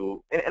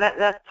who, and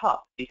that's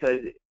tough,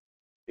 because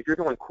if you're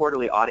doing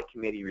quarterly audit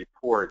committee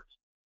reports,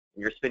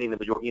 and you're spending the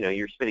majority, you know,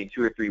 you're spending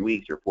 2 or 3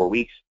 weeks or 4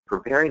 weeks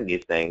preparing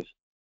these things,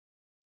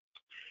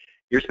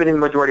 you're spending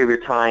the majority of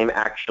your time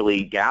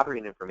actually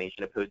gathering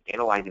information opposed to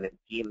analyzing it and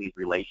seeing these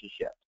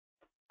relationships.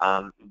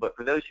 But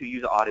for those who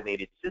use an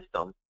automated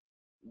system,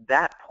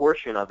 that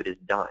portion of it is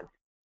done.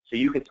 So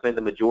you can spend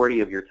the majority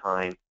of your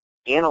time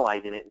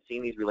analyzing it and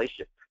seeing these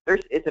relationships.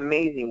 It's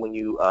amazing when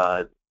you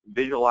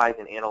visualize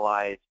and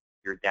analyze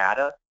your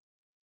data,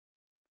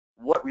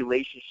 what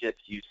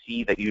relationships you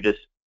see that you just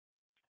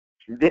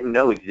didn't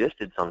know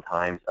existed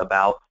sometimes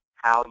about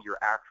how your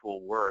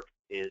actual work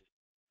is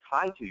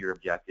tied to your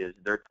objectives.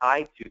 They're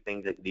tied to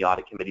things that the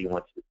audit committee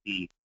wants to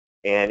see,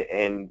 and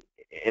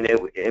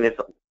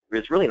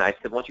it's really nice,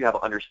 because once you have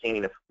an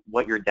understanding of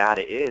what your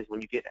data is, when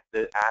you get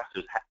asked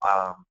those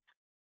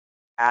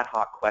ad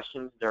hoc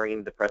questions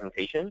during the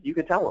presentation, you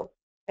can tell them,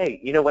 hey,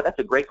 you know what, that's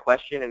a great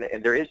question,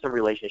 and there is some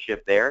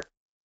relationship there.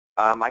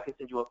 I can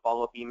send you a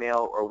follow-up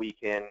email, or we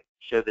can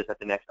show this at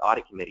the next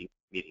audit committee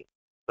meeting.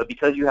 But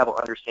because you have an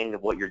understanding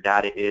of what your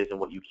data is and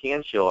what you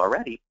can show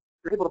already,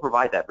 you're able to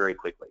provide that very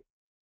quickly.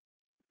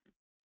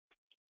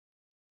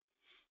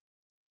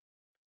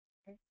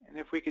 And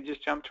if we could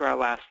just jump to our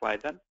last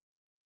slide then.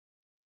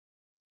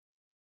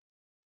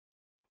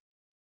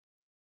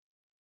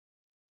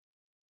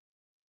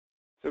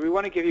 So we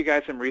want to give you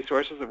guys some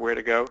resources of where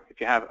to go if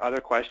you have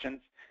other questions.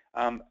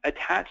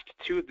 Attached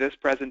to this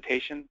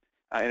presentation,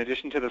 in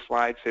addition to the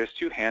slides, there's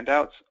 2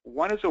 handouts.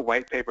 One is a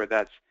white paper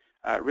that's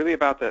really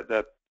about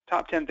the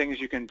top 10 things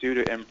you can do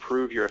to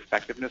improve your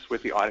effectiveness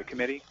with the audit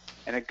committee.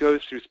 And it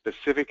goes through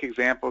specific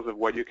examples of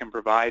what you can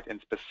provide in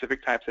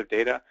specific types of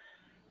data,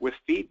 with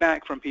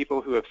feedback from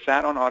people who have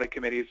sat on audit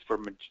committees for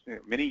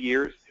many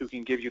years, who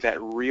can give you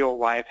that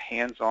real-life,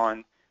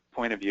 hands-on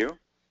point of view.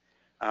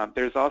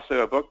 There's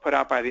also a book put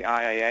out by the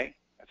IIA.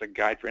 It's a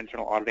guide for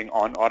internal auditing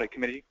on audit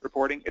committee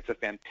reporting. It's a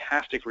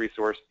fantastic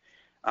resource.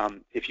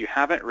 If you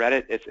haven't read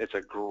it, it's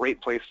a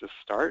great place to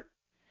start.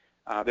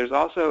 There's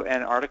also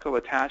an article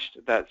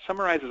attached that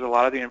summarizes a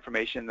lot of the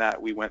information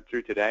that we went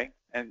through today,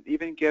 and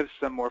even gives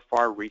some more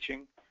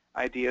far-reaching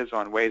ideas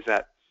on ways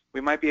that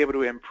we might be able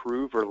to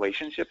improve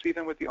relationships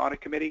even with the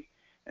audit committee,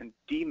 and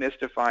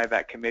demystify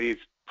that committee's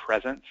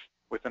presence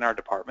within our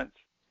departments.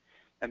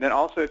 And then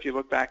also, if you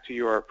look back to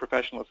your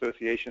professional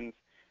associations,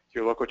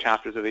 your local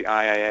chapters of the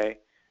IIA,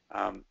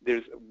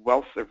 there's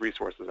wealth of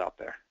resources out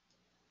there.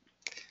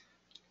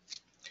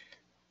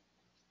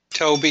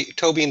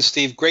 Toby and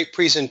Steve, great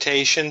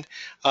presentation.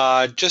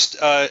 Just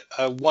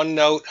one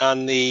note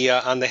on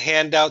the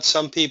handout.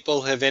 Some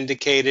people have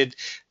indicated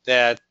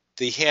that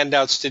the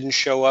handouts didn't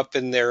show up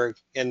in their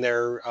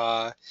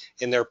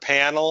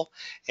panel,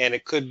 and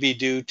it could be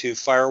due to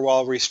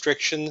firewall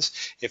restrictions.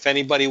 If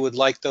anybody would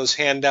like those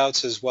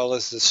handouts as well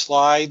as the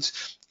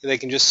slides, they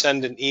can just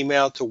send an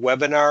email to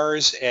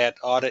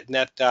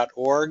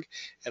webinars@auditnet.org,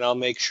 and I'll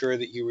make sure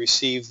that you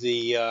receive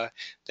the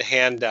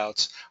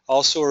handouts.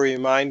 Also, a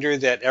reminder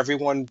that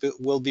everyone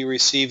will be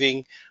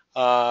receiving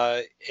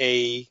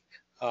the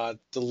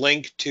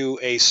link to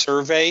a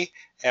survey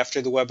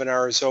after the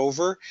webinar is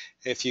over.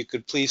 If you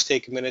could please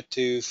take a minute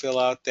to fill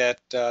out that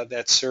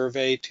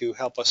survey to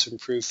help us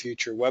improve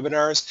future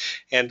webinars.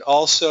 And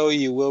also,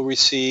 you will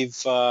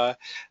receive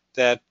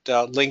that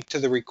link to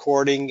the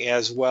recording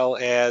as well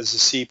as the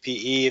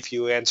CPE if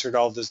you answered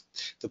all the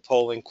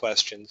polling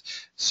questions.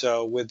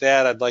 So with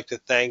that, I'd like to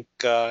thank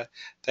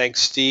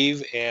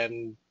Steve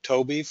and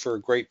Toby for a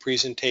great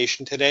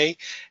presentation today,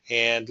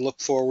 and look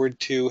forward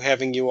to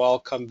having you all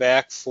come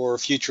back for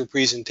future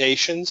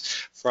presentations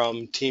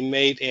from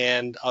Teammate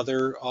and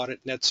other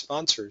AuditNet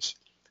sponsors.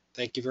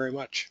 Thank you very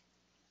much.